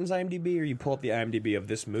think Martin's IMDb, or you pull up the IMDb of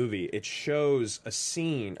this movie, it shows a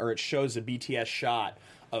scene, or it shows a BTS shot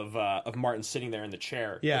of Martin sitting there in the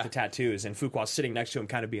chair with the tattoos, and Fuqua sitting next to him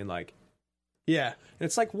kind of being like, yeah. And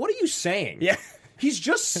it's like, what are you saying? Yeah. He's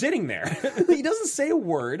just sitting there. He doesn't say a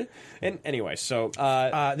word. And anyway, so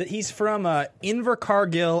he's from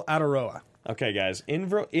Invercargill, Aotearoa. Okay, guys,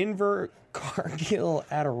 Invercargill,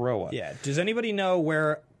 Aotearoa. Yeah. Does anybody know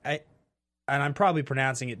where? And I'm probably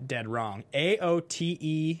pronouncing it dead wrong.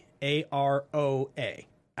 Aotearoa. Aroa.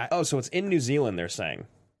 Oh, so it's in New Zealand, they're saying.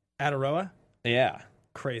 Ataroa? Yeah.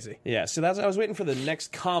 Crazy. Yeah, so I was waiting for the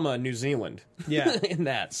next comma New Zealand. Yeah. In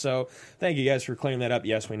that. So thank you guys for clearing that up.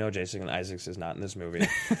 Yes, we know Jason Isaacs is not in this movie.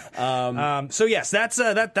 So yes, that's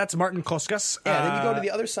Martin Koskas. Yeah, then you go to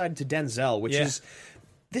the other side to Denzel, which is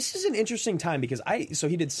this is an interesting time because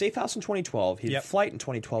he did Safe House in 2012, he did Flight in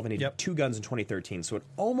 2012, and he did Two Guns in 2013. So it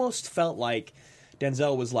almost felt like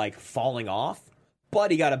Denzel was like falling off,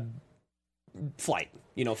 but he got a Flight.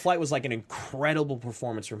 You know, Flight was like an incredible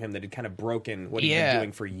performance from him that had kind of broken what he'd been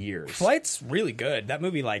doing for years. Flight's really good. That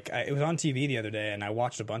movie, like, it was on TV the other day, and I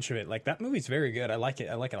watched a bunch of it. Like, that movie's very good. I like it.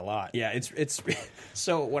 I like it a lot. Yeah, it's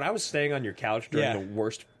so when I was staying on your couch during the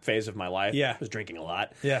worst phase of my life, I was drinking a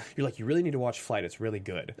lot. Yeah. You're like, you really need to watch Flight. It's really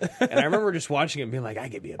good. And I remember just watching it and being like, I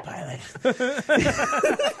could be a pilot.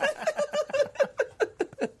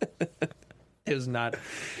 It was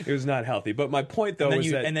not healthy. But my point, though,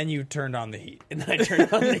 and then you turned on the heat. And then I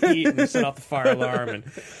turned on the heat and set off the fire alarm. And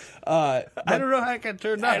I don't know how I got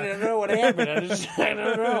turned on. I don't know what happened. I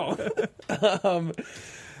don't know.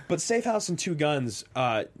 But Safe House and Two Guns,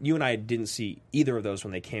 you and I didn't see either of those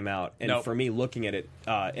when they came out. And for me, looking at it,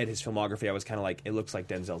 at his filmography, I was kind of like, it looks like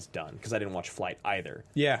Denzel's done because I didn't watch Flight either.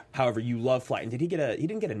 Yeah. However, you love Flight, and he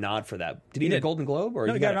didn't get a nod for that? Did he get a Golden Globe or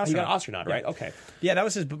no, he got an Oscar nod? Right? Okay. Yeah, that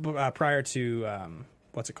was his prior to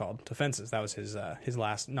what's it called? To Fences. That was his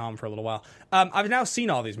last nom for a little while. I've now seen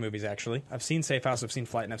all these movies, actually. I've seen Safe House, I've seen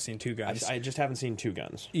Flight, and I've seen Two Guns. I just haven't seen Two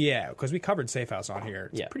Guns. Yeah, because we covered Safe House on here.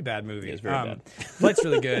 It's a pretty bad movie. It's very bad. Flight's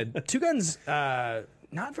really good. Two Guns,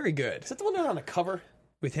 not very good. Is that the one on the cover?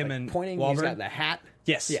 With him and pointing, Wahlberg? He's got the hat?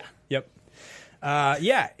 Yes. Yeah. Yep.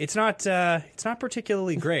 It's not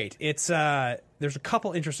particularly great. It's there's a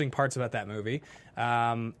couple interesting parts about that movie.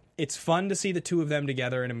 It's fun to see the two of them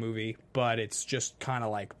together in a movie, but it's just kind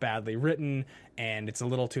of like badly written and it's a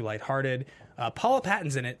little too lighthearted. Paula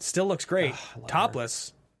Patton's in it, still looks great,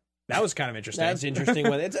 topless. That was kind of interesting. That's interesting.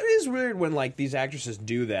 It is weird when like these actresses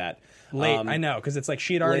do that late. I know, because it's like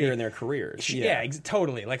she had already later in their careers.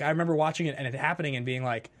 Totally. Like I remember watching it and it happening and being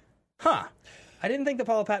like, huh. I didn't think that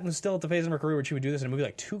Paula Patton was still at the phase of her career where she would do this in a movie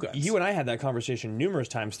like Two Guns. You and I had that conversation numerous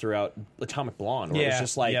times throughout Atomic Blonde, where it was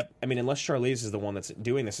just like, I mean, unless Charlize is the one that's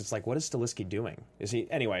doing this, it's like, what is Stilisky doing? Is he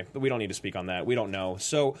anyway? But we don't need to speak on that. We don't know.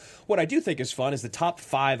 So what I do think is fun is the top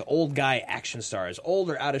 5 old guy action stars, old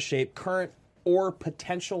or out of shape, current or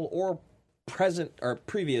potential or present or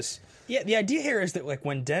previous. Yeah, the idea here is that like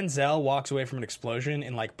when Denzel walks away from an explosion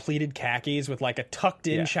in like pleated khakis with like a tucked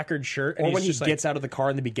in checkered shirt, or when he gets out of the car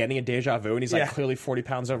in the beginning of Deja Vu and he's like clearly 40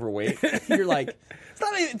 pounds overweight, you're like,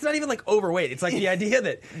 it's not even like overweight. It's like the idea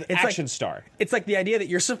that it's action star. It's like the idea that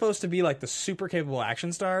you're supposed to be like the super capable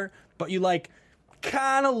action star, but you like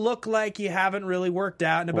kind of look like you haven't really worked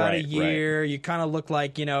out in about a year. You kind of look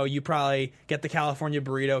like, you know, you probably get the California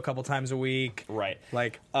burrito a couple times a week. Right.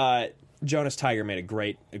 Like, Jonas Tiger made a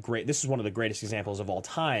great. This is one of the greatest examples of all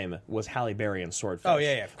time. Was Halle Berry in Swordfish? Oh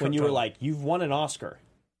yeah. When you were like, you've won an Oscar.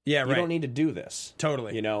 Yeah, right. You don't need to do this.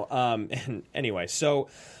 Totally. You know. And anyway, so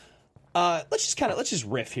let's just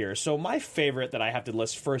riff here. So my favorite that I have to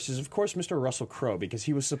list first is of course Mr. Russell Crowe, because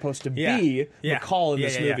he was supposed to be McCall in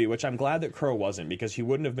this movie, which I'm glad that Crowe wasn't, because he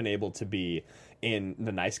wouldn't have been able to be in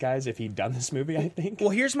The Nice Guys if he'd done this movie, I think. Well,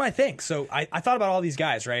 here's my thing. So I thought about all these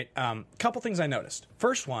guys, right? Couple things I noticed.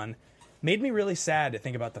 First one. Made me really sad to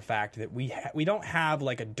think about the fact that we don't have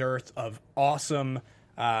like a dearth of awesome,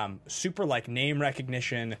 super like name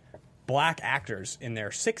recognition black actors in their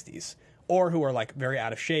 60s, or who are like very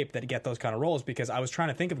out of shape that get those kind of roles. Because I was trying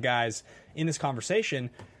to think of guys in this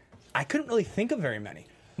conversation, I couldn't really think of very many.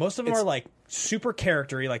 Most of them are like super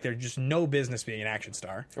charactery, like they're just no business being an action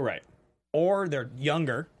star, right? Or they're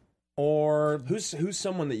younger. Or who's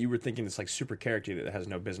someone that you were thinking that's like super character that has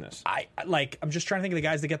no business? I'm just trying to think of the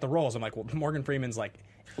guys that get the roles. I'm like, well, Morgan Freeman's like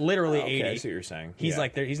literally 80. I see what you're saying. He's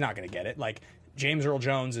like, he's not going to get it. Like James Earl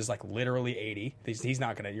Jones is like literally 80. He's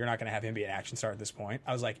not gonna. You're not gonna have him be an action star at this point.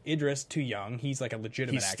 I was like, Idris, too young. He's like a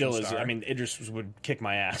legitimate action star. I mean, Idris would kick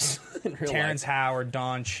my ass. In real Terrence life. Howard,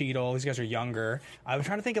 Don Cheadle. These guys are younger. I was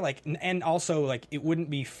trying to think of like, and also like, it wouldn't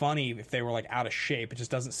be funny if they were like out of shape. It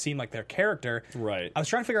just doesn't seem like their character. Right. I was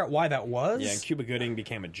trying to figure out why that was. Yeah, and Cuba Gooding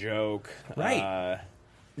became a joke. Right.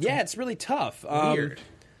 Yeah, it's really tough. Weird.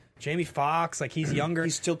 Jamie Foxx, like he's younger.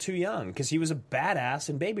 He's still too young because he was a badass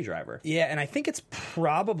in Baby Driver. Yeah, and I think it's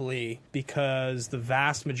probably because the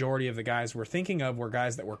vast majority of the guys we're thinking of were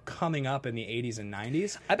guys that were coming up in the 80s and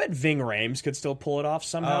 90s. I bet Ving Rhames could still pull it off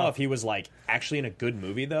somehow if he was like actually in a good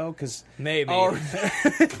movie though. Because maybe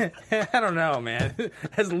I don't know, man.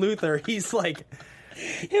 As Luther, he's like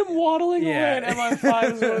Him waddling Yeah. away at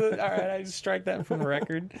MI5 is one of the... All right, I just strike that from the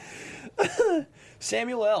record.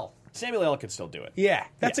 Samuel L. Samuel L. could still do it. Yeah,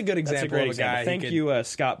 that's a good That's example a great of a example. guy. who Thank could- you,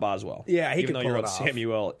 Scott Boswell. Yeah, he Even could though you pull wrote it off.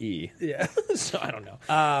 Samuel E. Yeah. So I don't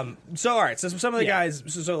know. So all right, so some of the Yeah. guys.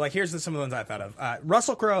 So like here's some of the ones I thought of.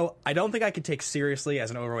 Russell Crowe. I don't think I could take seriously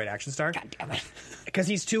as an overweight action star. God damn it. Because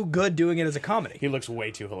he's too good doing it as a comedy. He looks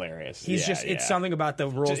way too hilarious. He's Yeah, just it's yeah. something about the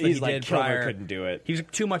roles Just- that he's he like did Kilmer prior. couldn't do it. He was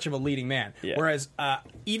too much of a leading man. Yeah. Whereas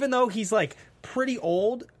even though he's like pretty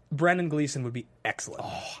old, Brendan Gleeson would be excellent.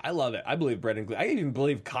 I love it. I believe Brendan Gleeson. I even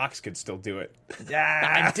believe Cox could still do it.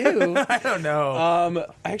 Yeah, I do. I don't know.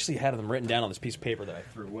 I actually had them written down on this piece of paper that I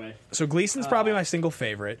threw away. So Gleason's probably my single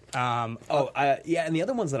favorite. Yeah, and the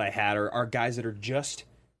other ones that I had are guys that are just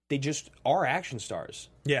are action stars.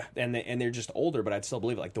 Yeah. and they're just older, but I'd still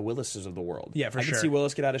believe it, like the Willises of the world. Yeah, for I sure. can see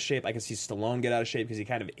Willis get out of shape. I can see Stallone get out of shape because he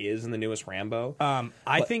kind of is in the newest Rambo.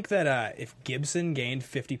 I think that if Gibson gained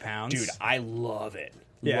 50 pounds, Dude, I love it.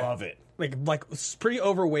 Yeah. Love it. like pretty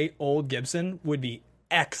overweight old Gibson would be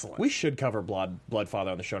excellent. We should cover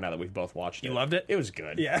Bloodfather on the show now that we've both watched it. You loved it? It was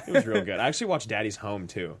good. Yeah. It was real good. I actually watched Daddy's Home,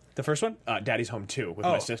 too. The first one? Daddy's Home 2 with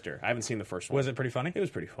Oh. my sister. I haven't seen the first one. Was it pretty funny? It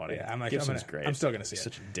was pretty funny. Yeah, Gibson's great. I'm still gonna see it.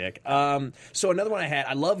 Such a dick. So another one I had,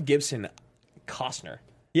 I love Gibson, Costner.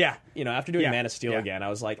 Yeah. You know, after doing Yeah. Man of Steel Yeah. again, I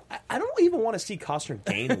was like, I don't even want to see Costner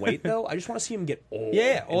gain weight, though. I just want to see him get old.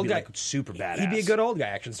 Yeah, and old be, guy. like, super badass. He'd be a good old guy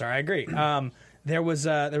action star. I agree. There was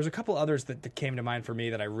a couple others that came to mind for me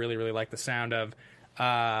that I really, really like the sound of.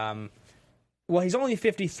 Well, he's only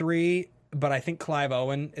 53, but I think Clive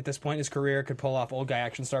Owen at this point in his career could pull off old guy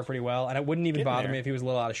action star pretty well, and it wouldn't even Getting bother there. me if he was a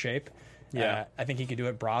little out of shape. Yeah. I think he could do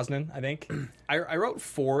it. Brosnan, I think. I wrote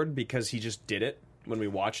Ford because he just did it when we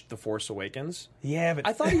watched The Force Awakens. Yeah, but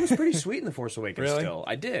I thought he was pretty sweet in The Force Awakens Really? still.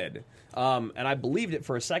 I did. And I believed it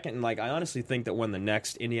for a second. And, like, I honestly think that when the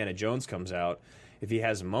next Indiana Jones comes out, if he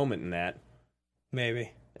has a moment in that,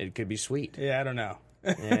 maybe. it could be sweet. Yeah, I don't know.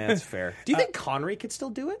 Yeah, that's fair. Do you think Connery could still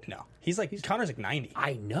do it? No, he's Connor's like 90.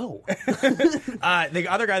 I know. The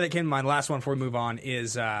other guy that came to mind, last one before we move on,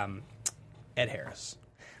 is Ed Harris,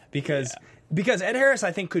 because Ed Harris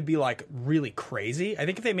I think could be like really crazy. I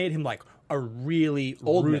think if they made him like a really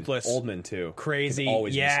ruthless, Oldman, too. crazy, Could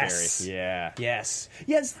always yes, be scary. Yeah. yes,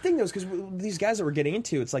 Yeah, it's the thing, though, because these guys that we're getting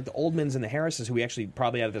into, it's like the Oldmans and the Harrises, who we actually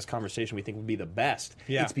probably out of this conversation we think would be the best.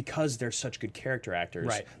 Yeah. It's because they're such good character actors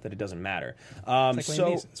Right. that it doesn't matter. It's like Liam So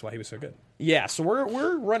Neeson. That's why he was so good. yeah, so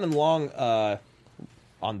we're running long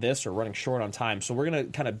on this, or running short on time. So we're gonna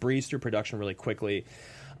kind of breeze through production really quickly.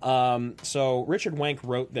 So Richard Wank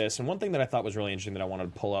wrote this, and one thing that I thought was really interesting that I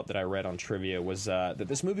wanted to pull up that I read on trivia was that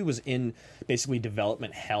this movie was in basically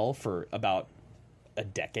development hell for about a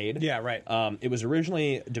decade. Yeah, right. It was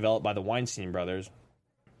originally developed by the Weinstein brothers.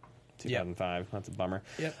 2005. That's a bummer.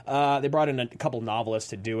 Yep. They brought in a couple novelists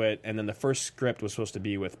to do it, and then the first script was supposed to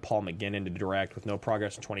be with Paul McGinnon to direct, with no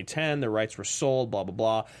progress in 2010. The rights were sold, blah, blah,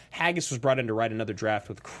 blah. Haggis was brought in to write another draft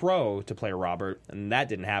with Crowe to play Robert, and that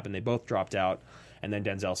didn't happen. They both dropped out, and then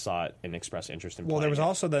Denzel saw it and expressed interest in Well, playing there was it.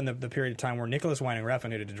 also then the period of time where Nicholas Winding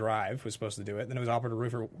Refn, who did To Drive, was supposed to do it. Then it was offered to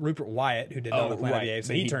Rupert Wyatt, who did Another Planet of the Apes,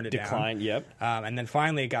 so he turned it declined, down. Yep. And then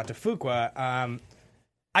finally it got to Fuqua.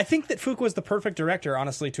 I think that Fuqua was the perfect director,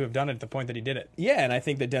 honestly, to have done it at the point that he did it. Yeah, and I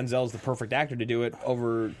think that Denzel is the perfect actor to do it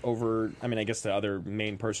over. I mean, I guess the other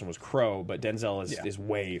main person was Crowe, but Denzel is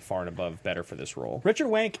way far and above better for this role. Richard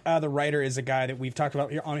Wank, the writer, is a guy that we've talked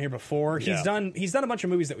about on here before. He's Yeah. done a bunch of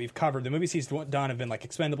movies that we've covered. The movies he's done have been like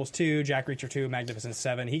Expendables 2, Jack Reacher 2, Magnificent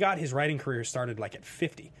 7. He got his writing career started like at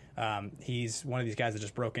 50. He's one of these guys that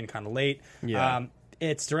just broke in kind of late. Yeah.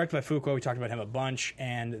 It's directed by Fuqua. We talked about him a bunch,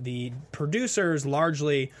 and the producers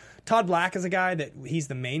largely. Todd Black is a guy that he's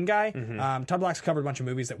the main guy. Todd Black's covered a bunch of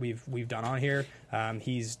movies that we've done on here.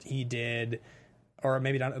 He did, or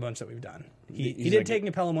maybe done a bunch that we've done. He did like Taking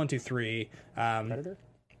a Pelham 1, 2, 3. Predator?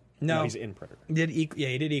 No, he's in Predator. he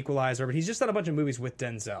did Equalizer, but he's just done a bunch of movies with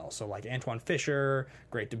Denzel. So like Antoine Fisher,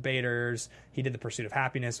 Great Debaters. He did The Pursuit of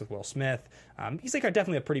Happiness with Will Smith. He's like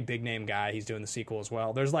definitely a pretty big name guy. He's doing the sequel as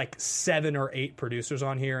well. There's like 7 or 8 producers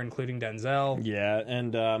on here, including Denzel. Yeah,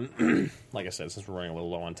 and like I said, since we're running a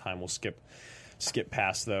little low on time, we'll skip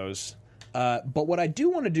past those. But what I do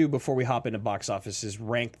want to do before we hop into box office is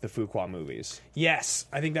rank the Fuqua movies. Yes,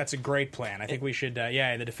 I think that's a great plan. I think we should,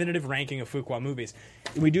 the definitive ranking of Fuqua movies.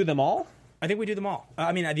 We do them all? I think we do them all.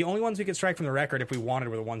 I mean, the only ones we could strike from the record if we wanted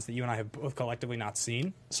were the ones that you and I have both collectively not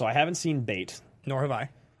seen. So I haven't seen Bait, Nor have I.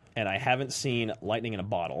 and I haven't seen Lightning in a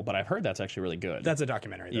Bottle, but I've heard that's actually really good. That's a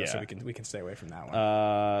documentary, though, so Yeah. we can stay away from that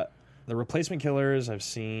one. The Replacement Killers, I've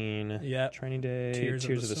seen. Yep. Training Day, Tears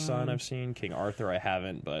of the Sun, Sun. I've seen. King Arthur, I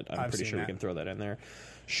haven't, but I'm I've pretty seen sure we that. can throw that in there.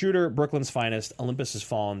 Shooter, Brooklyn's Finest, Olympus Has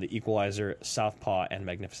Fallen, The Equalizer, Southpaw, and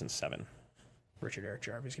Magnificent Seven. Richard Eric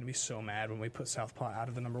Jarvie's going to be so mad when we put Southpaw out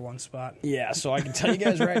of the number 1 spot. Yeah, so I can tell you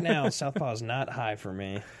guys right now, Southpaw is not high for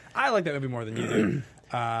me. I like that movie more than you do.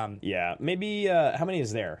 Yeah, maybe, how many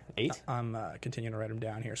is there? 8? I'm continuing to write them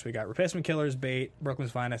down here. So we got Replacement Killers, Bait,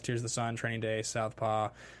 Brooklyn's Finest, Tears of the Sun, Training Day, Southpaw,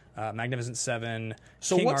 Magnificent Seven,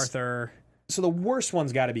 King Arthur. So the worst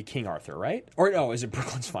one's got to be King Arthur, right? Or no, is it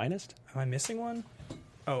Brooklyn's Finest? Am I missing one?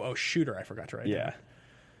 Oh, Shooter, I forgot to write Yeah. down.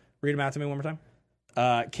 Read them out to me one more time.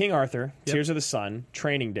 King Arthur, Tears of the Sun,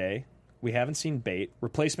 Training Day, We Haven't Seen Bait,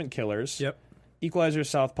 Replacement Killers, Equalizer,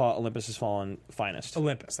 Southpaw, Olympus Has Fallen, Finest.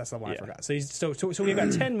 Olympus, that's the one I forgot. So we've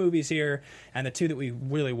got 10 movies here, and the 2 that we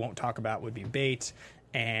really won't talk about would be Bait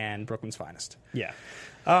and Brooklyn's Finest. Yeah.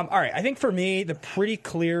 All right, I think for me, the pretty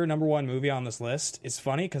clear number 1 movie on this list is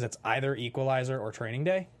funny because it's either Equalizer or Training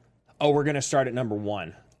Day. Oh, we're going to start at number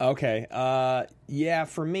 1. Okay. Yeah,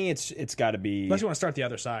 for me, it's got to be... Unless you want to start the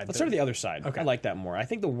other side. Let's start the other side. Okay. I like that more. I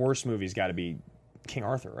think the worst movie's got to be King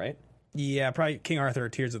Arthur, right? Yeah, probably King Arthur or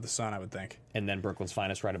Tears of the Sun, I would think. And then Brooklyn's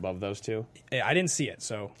Finest right above those 2? Yeah, I didn't see it,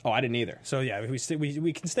 so... Oh, I didn't either. So, yeah,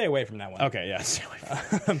 we can stay away from that one. Okay, yeah. Stay away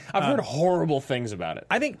from it. I've heard horrible things about it.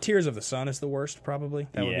 I think Tears of the Sun is the worst, probably.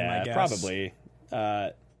 That would be my guess. Probably.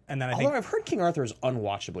 And then Although I've heard King Arthur is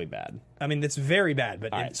unwatchably bad. I mean, it's very bad,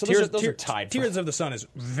 but right, so Tears, those are tied. Tears of the Sun is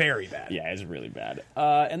very bad. Yeah, it's really bad.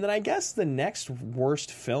 And then I guess the next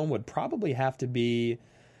worst film would probably have to be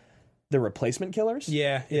The Replacement Killers.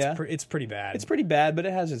 Yeah, it's pretty bad. It's pretty bad, but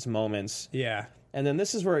it has its moments. Yeah. And then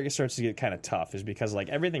this is where it starts to get kind of tough, is because like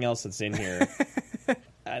everything else that's in here,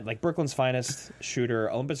 like Brooklyn's Finest,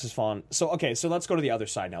 Shooter, Olympus Has Fallen. So okay, so let's go to the other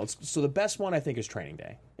side now. So the best one I think is Training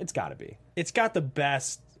Day. It's got to be. It's got the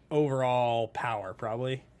best overall power,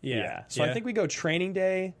 probably. Yeah. So I think we go Training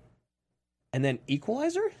Day, and then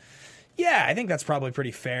Equalizer. Yeah, I think that's probably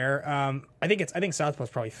pretty fair. I think Southpaw's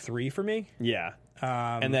probably 3 for me. Yeah.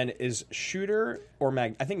 And then is Shooter or I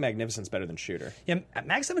think Magnificent's better than Shooter. Yeah,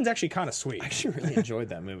 Mag 7's actually kind of sweet. I actually really enjoyed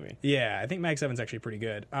that movie. Yeah, I think Mag 7's actually pretty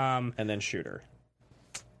good. And then Shooter.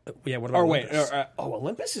 Yeah, what about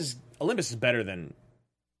Olympus? Olympus is better than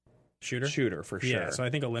Shooter? Shooter for sure. Yeah, so I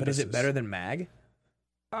think Olympus But is it better than Mag?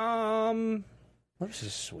 Olympus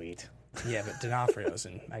is sweet. Yeah, but D'Onofrio's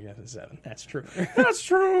in Magnificent Seven. That's true. That's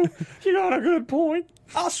true. You got a good point.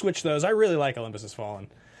 I'll switch those. I really like Olympus Has Fallen.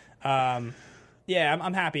 Yeah,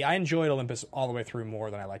 I'm happy. I enjoyed Olympus all the way through more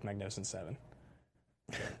than I like Magnificent Seven.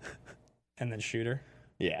 And then Shooter.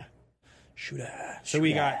 Yeah. Shooter. So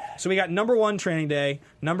we got number 1 Training Day,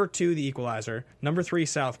 number 2 The Equalizer, number 3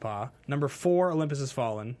 Southpaw, number 4 Olympus Has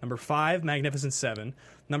Fallen, number 5 Magnificent Seven,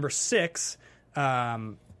 number 6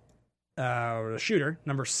 Shooter,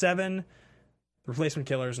 number 7 Replacement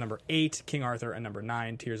Killers, number 8 King Arthur, and number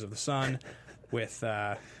 9 Tears of the Sun, with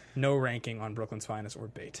no ranking on Brooklyn's Finest or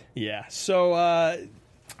Bait. Yeah. So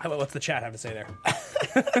what's the chat have to say there?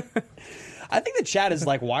 I think the chat is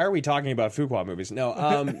like, why are we talking about Fuqua movies? No,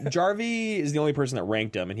 Jarvie is the only person that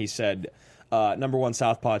ranked them, and he said number 1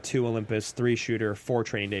 Southpaw, 2 Olympus, 3 Shooter, 4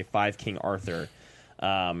 Training Day, 5 King Arthur.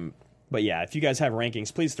 But yeah, if you guys have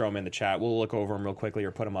rankings, please throw them in the chat. We'll look over them real quickly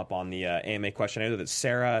or put them up on the AMA question. I know that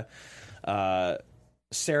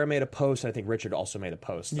Sarah made a post. I think Richard also made a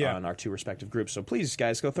post on our 2 respective groups. So please,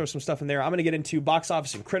 guys, go throw some stuff in there. I'm going to get into box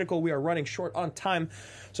office and critical. We are running short on time,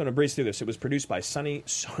 so I'm going to breeze through this. It was produced by Sony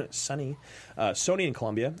and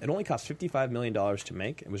Columbia. It only cost $55 million to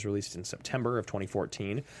make. It was released in September of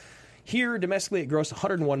 2014. Here, domestically, it grossed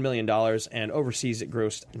 $101 million, and overseas, it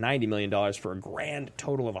grossed $90 million for a grand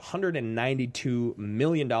total of $192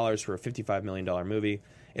 million for a $55 million movie.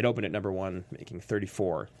 It opened at number 1, making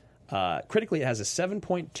 34. Critically, it has a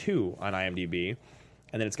 7.2 on IMDb,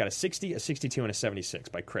 and then it's got a 60, a 62, and a 76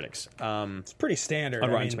 by critics. It's pretty standard on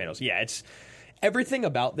Rotten Tomatoes. Yeah, it's everything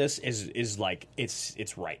about this is like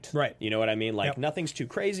it's right. Right. You know what I mean? Like nothing's too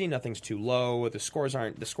crazy, nothing's too low. The scores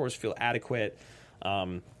feel adequate.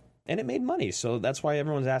 And it made money, so that's why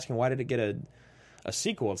everyone's asking, why did it get a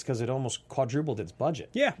sequel? It's because it almost quadrupled its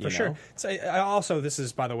budget. Yeah, for sure. So, also, this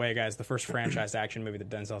is, by the way, guys, the first franchised action movie that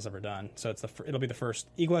Denzel's ever done. So it'll be the first.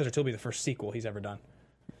 Equalizer 2 will be the first sequel he's ever done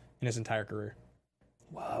in his entire career.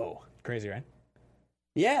 Whoa. Crazy, right?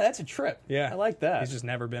 Yeah, that's a trip. Yeah. I like that. He's just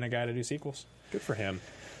never been a guy to do sequels. Good for him.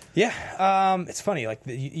 Yeah, it's funny. Like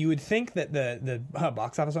you would think that the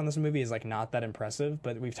box office on this movie is like not that impressive,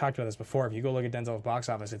 but we've talked about this before. If you go look at Denzel's box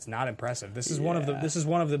office, it's not impressive. This is one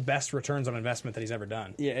of the best returns on investment that he's ever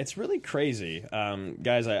done. Yeah, it's really crazy,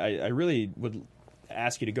 guys. I really would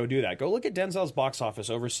ask you to go do that. Go look at Denzel's box office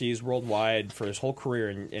overseas, worldwide, for his whole career,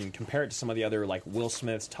 and compare it to some of the other, like Will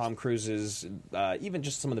Smith's, Tom Cruise's, even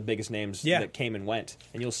just some of the biggest names that came and went,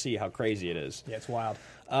 and you'll see how crazy it is. Yeah, it's wild.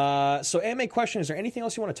 So, AMA question, is there anything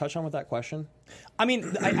else you want to touch on with that question? I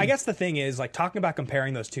mean, I guess the thing is, like, talking about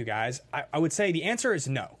comparing those two guys, I would say the answer is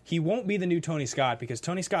no. He won't be the new Tony Scott, because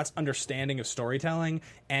Tony Scott's understanding of storytelling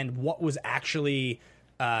and what was actually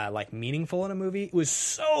like meaningful in a movie was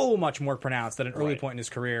so much more pronounced at an early point in his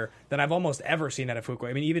career than I've almost ever seen out of Fuqua.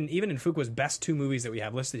 I mean, even in Fuqua's best two movies that we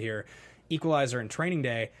have listed here, Equalizer and Training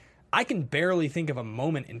Day, I can barely think of a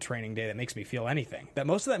moment in Training Day that makes me feel anything. That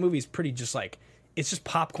most of that movie is pretty just like, it's just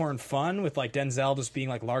popcorn fun with like Denzel just being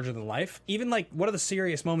like larger than life. Even like, what are the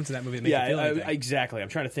serious moments in that movie that make you feel anything? Exactly. I'm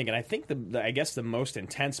trying to think, and I think I guess the most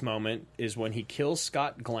intense moment is when he kills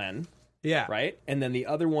Scott Glenn. Yeah. Right? And then the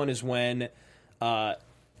other one is when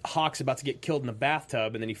Hawk's about to get killed in the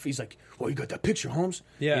bathtub, and then he's like, "Well, you got that picture, Holmes?"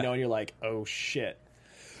 Yeah. You know, and you're like, "Oh shit."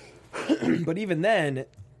 But even then,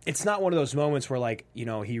 it's not one of those moments where, like, you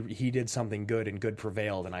know, he did something good and good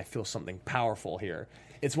prevailed, and I feel something powerful here.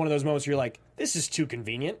 It's one of those moments where you're like, "This is too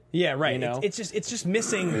convenient." Yeah, right. You know? It's just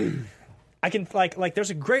missing. I can like. There's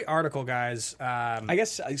a great article, guys. I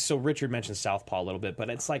guess so. Richard mentioned Southpaw a little bit, but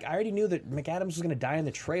it's like I already knew that McAdams was going to die in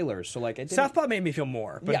the trailer, so like Southpaw made me feel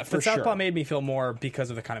more. But, yeah, for Southpaw sure. made me feel more because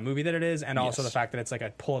of the kind of movie that it is, and also the fact that it's like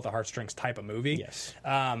a pull at the heartstrings type of movie. Yes.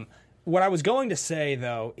 What I was going to say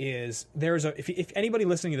though is there's a if anybody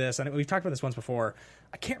listening to this, and we've talked about this once before,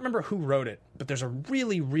 I can't remember who wrote it, but there's a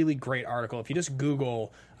really really great article. If you just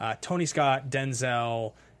Google Tony Scott,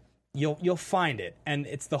 Denzel, you'll find it, and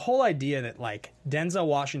it's the whole idea that like Denzel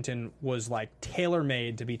Washington was like tailor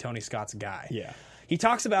made to be Tony Scott's guy. Yeah. He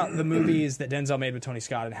talks about the movies that Denzel made with Tony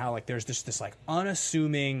Scott and how like there's just this like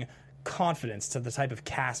unassuming confidence to the type of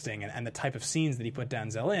casting and the type of scenes that he put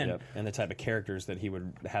Denzel in. Yep. And the type of characters that he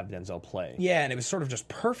would have Denzel play. Yeah, and it was sort of just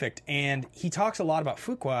perfect. And he talks a lot about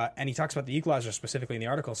Fuqua, and he talks about The Equalizer specifically in the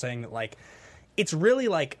article, saying that like it's really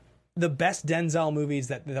like the best Denzel movies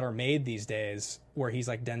that are made these days, where he's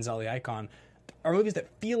like Denzel the icon, are movies that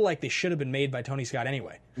feel like they should have been made by Tony Scott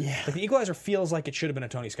anyway. Yeah. Like The Equalizer feels like it should have been a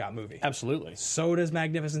Tony Scott movie. Absolutely. So does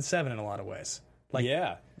Magnificent Seven in a lot of ways. Like,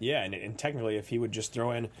 yeah, and technically, if he would just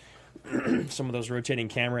throw in some of those rotating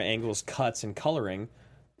camera angles, cuts, and coloring,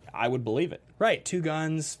 I would believe it. Right, two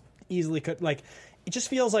guns, easily cut. Like, it just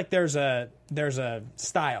feels like there's a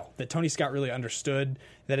style that Tony Scott really understood.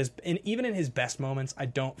 That is, even in his best moments, I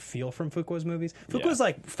don't feel from Fuqua's movies. Fuqua's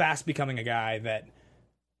like fast becoming a guy that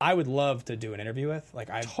I would love to do an interview with. Like,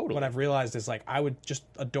 what I've realized is like I would just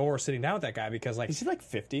adore sitting down with that guy because like, is he like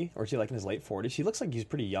 50 or is he like in his late 40s? He looks like he's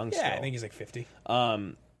pretty young. Yeah, still. I think he's like 50.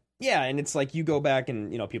 Yeah, and it's like you go back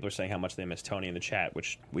and, you know, people are saying how much they miss Tony in the chat,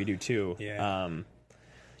 which we do too. Yeah.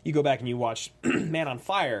 You go back and you watch Man on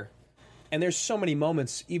Fire, and there's so many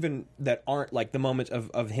moments even that aren't like the moment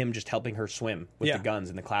of him just helping her swim with the guns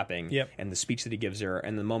and the clapping and the speech that he gives her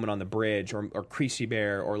and the moment on the bridge or Creasy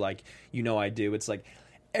Bear or like You Know I Do. It's like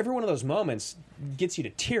every one of those moments gets you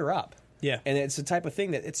to tear up. Yeah. And it's the type of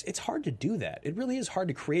thing that it's hard to do that. It really is hard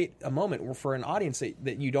to create a moment where for an audience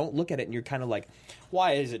that you don't look at it and you're kind of like,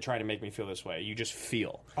 why is it trying to make me feel this way? You just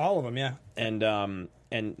feel. All of them, yeah. And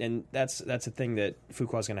that's a thing that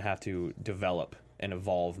Fuqua's going to have to develop and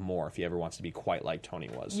evolve more if he ever wants to be quite like Tony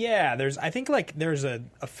was. Yeah, I think like there's a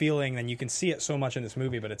feeling, and you can see it so much in this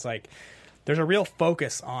movie, but it's like there's a real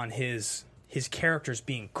focus on his characters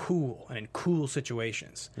being cool and in cool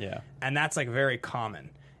situations. Yeah. And that's like very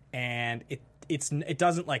common. And it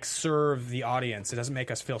doesn't like serve the audience. It doesn't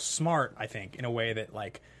make us feel smart, I think, in a way that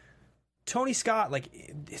like Tony Scott, like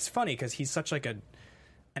it's funny because he's such like an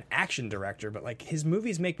action director, but like his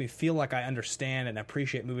movies make me feel like I understand and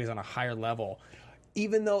appreciate movies on a higher level.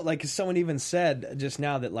 Even though, like someone even said just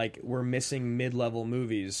now that like we're missing mid-level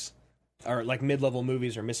movies, or like mid-level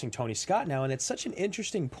movies are missing Tony Scott now, and it's such an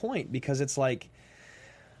interesting point because it's like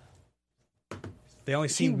they only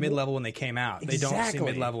seemed mid-level when they came out. They don't seem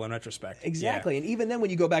mid-level in retrospect. Exactly, and even then when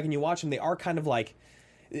you go back and you watch them, they are kind of like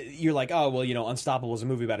you're like, oh well, you know, Unstoppable is a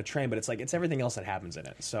movie about a train, but it's like it's everything else that happens in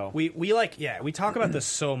it. So we talk about this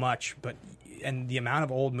so much, but and the amount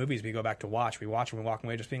of old movies we go back to watch, we watch them and walk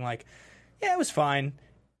away just being like, yeah, it was fine.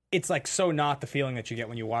 It's like so not the feeling that you get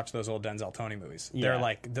when you watch those old Denzel Tony movies.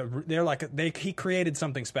 Yeah. He created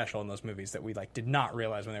something special in those movies that we like did not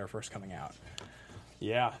realize when they were first coming out.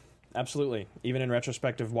 Yeah, absolutely. Even in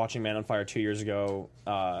retrospect of watching Man on Fire 2 years ago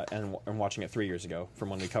and watching it 3 years ago, from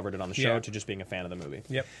when we covered it on the show to just being a fan of the movie.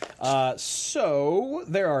 Yep. So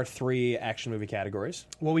there are 3 action movie categories.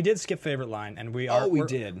 Well, we did skip favorite line, and we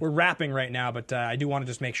did. We're wrapping right now, but I do want to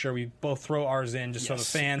just make sure we both throw ours in, just so the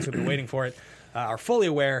fans who've been waiting for it. are fully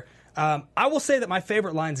aware. I will say that my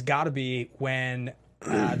favorite line's got to be when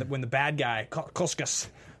the bad guy, Koskas,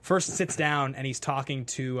 first sits down and he's talking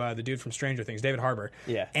to the dude from Stranger Things, David Harbour.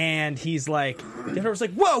 Yeah. And he's like, David Harbour's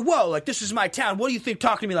like, whoa, like, this is my town. What do you think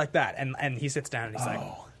talking to me like that? And he sits down and he's like,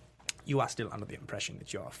 you are still under the impression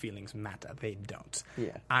that your feelings matter. They don't.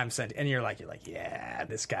 Yeah. I'm sent. And you're like, yeah,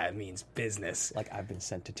 this guy means business. Like, I've been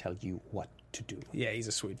sent to tell you what to do. Yeah, he's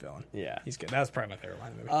a sweet villain. Yeah. He's good. That was probably my favorite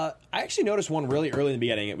line of the movie. I actually noticed one really early in the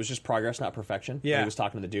beginning. It was just progress, not perfection. Yeah. When he was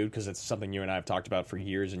talking to the dude, because it's something you and I have talked about for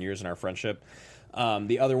years and years in our friendship.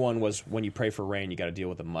 The other one was when you pray for rain, you got to deal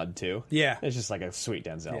with the mud, too. Yeah. It's just like a sweet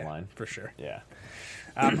Denzel line. For sure. Yeah.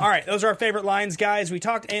 All right, those are our favorite lines, guys. We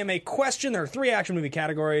talked AMA question. There are 3 action movie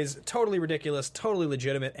categories: totally ridiculous, totally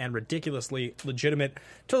legitimate, and ridiculously legitimate.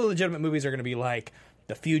 Totally legitimate movies are going to be like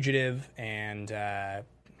The Fugitive and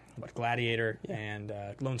Gladiator and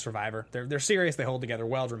Lone Survivor. They're serious. They hold together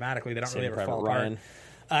well dramatically. They don't really ever fall apart.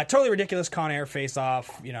 Totally ridiculous. Con Air, Face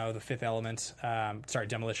Off, The Fifth Element.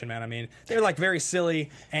 Demolition Man. I mean, they're like very silly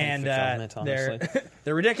and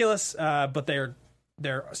they're ridiculous, but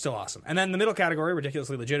they're still awesome. And then the middle category,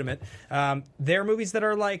 ridiculously legitimate. They're movies that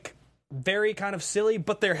are like very kind of silly,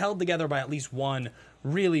 but they're held together by at least one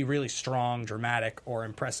really, really strong, dramatic, or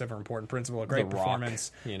impressive or important principle. A great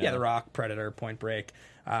performance. Yeah, The Rock, Predator, Point Break.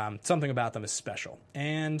 Something about them is special.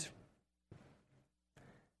 And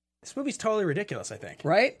this movie's totally ridiculous, I think.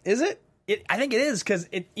 Right? Is it? I think it is, because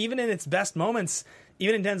even in its best moments,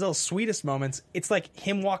 even in Denzel's sweetest moments, it's like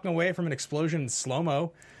him walking away from an explosion in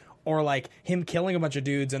slow-mo, or like him killing a bunch of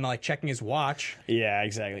dudes and like checking his watch. Yeah,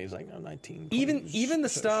 exactly. He's like, 19. Even the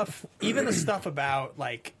stuff about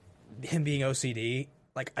like him being OCD,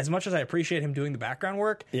 like as much as I appreciate him doing the background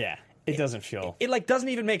work, yeah, it doesn't feel. It like doesn't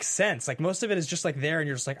even make sense. Like most of it is just like there, and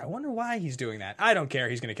you're just like, I wonder why he's doing that. I don't care.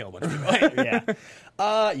 He's going to kill a bunch of people.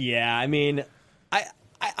 Yeah. I mean,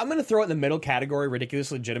 I'm going to throw it in the middle category,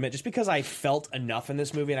 ridiculously legitimate, just because I felt enough in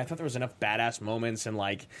this movie, and I thought there was enough badass moments, and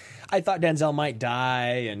like I thought Denzel might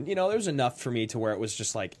die, and there was enough for me to where it was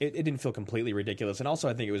just like it didn't feel completely ridiculous. And also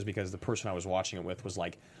I think it was because the person I was watching it with was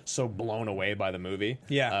like so blown away by the movie,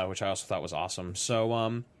 which I also thought was awesome. So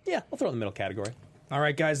I'll throw it in the middle category. All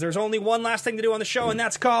right, guys, there's only one last thing to do on the show, and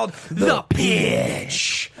that's called The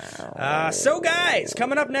Pitch. So, guys,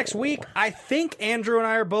 coming up next week, I think Andrew and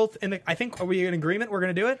I are both are we in agreement we're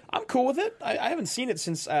going to do it? I'm cool with it. I haven't seen it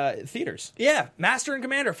since theaters. Yeah, Master and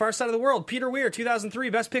Commander, Far Side of the World, Peter Weir, 2003,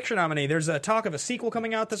 Best Picture nominee. There's a talk of a sequel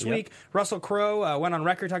coming out this week. Russell Crowe went on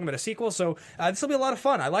record talking about a sequel, so this will be a lot of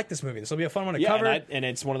fun. I like this movie. This will be a fun one to cover. And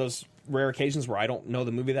it's one of those rare occasions where I don't know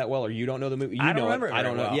the movie that well, or you don't know the movie. I don't remember it. I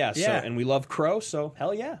don't know. Well. Yeah. So, and we love Crow, so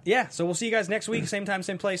hell yeah. Yeah. So we'll see you guys next week, same time,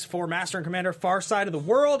 same place for Master and Commander, Far Side of the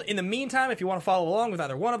World. In the meantime, if you want to follow along with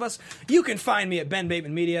either one of us, you can find me at Ben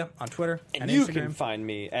Bateman Media on Twitter and you Instagram. Can find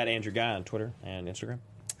me at Andrew Guy on Twitter and Instagram.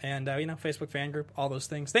 And, Facebook fan group, all those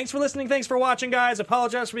things. Thanks for listening. Thanks for watching, guys.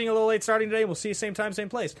 Apologize for being a little late starting today. We'll see you same time, same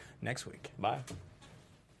place next week. Bye.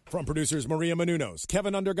 From producers Maria Menounos,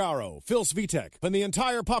 Kevin Undergaro, Phil Svitek, and the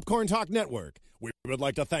entire Popcorn Talk Network, we would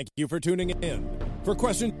like to thank you for tuning in. For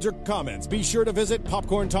questions or comments, be sure to visit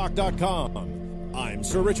popcorntalk.com. I'm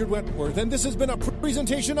Sir Richard Wentworth, and this has been a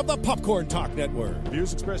presentation of the Popcorn Talk Network.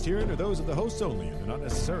 Views expressed herein are those of the hosts only and do not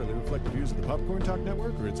necessarily reflect the views of the Popcorn Talk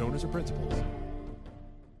Network or its owners or principals.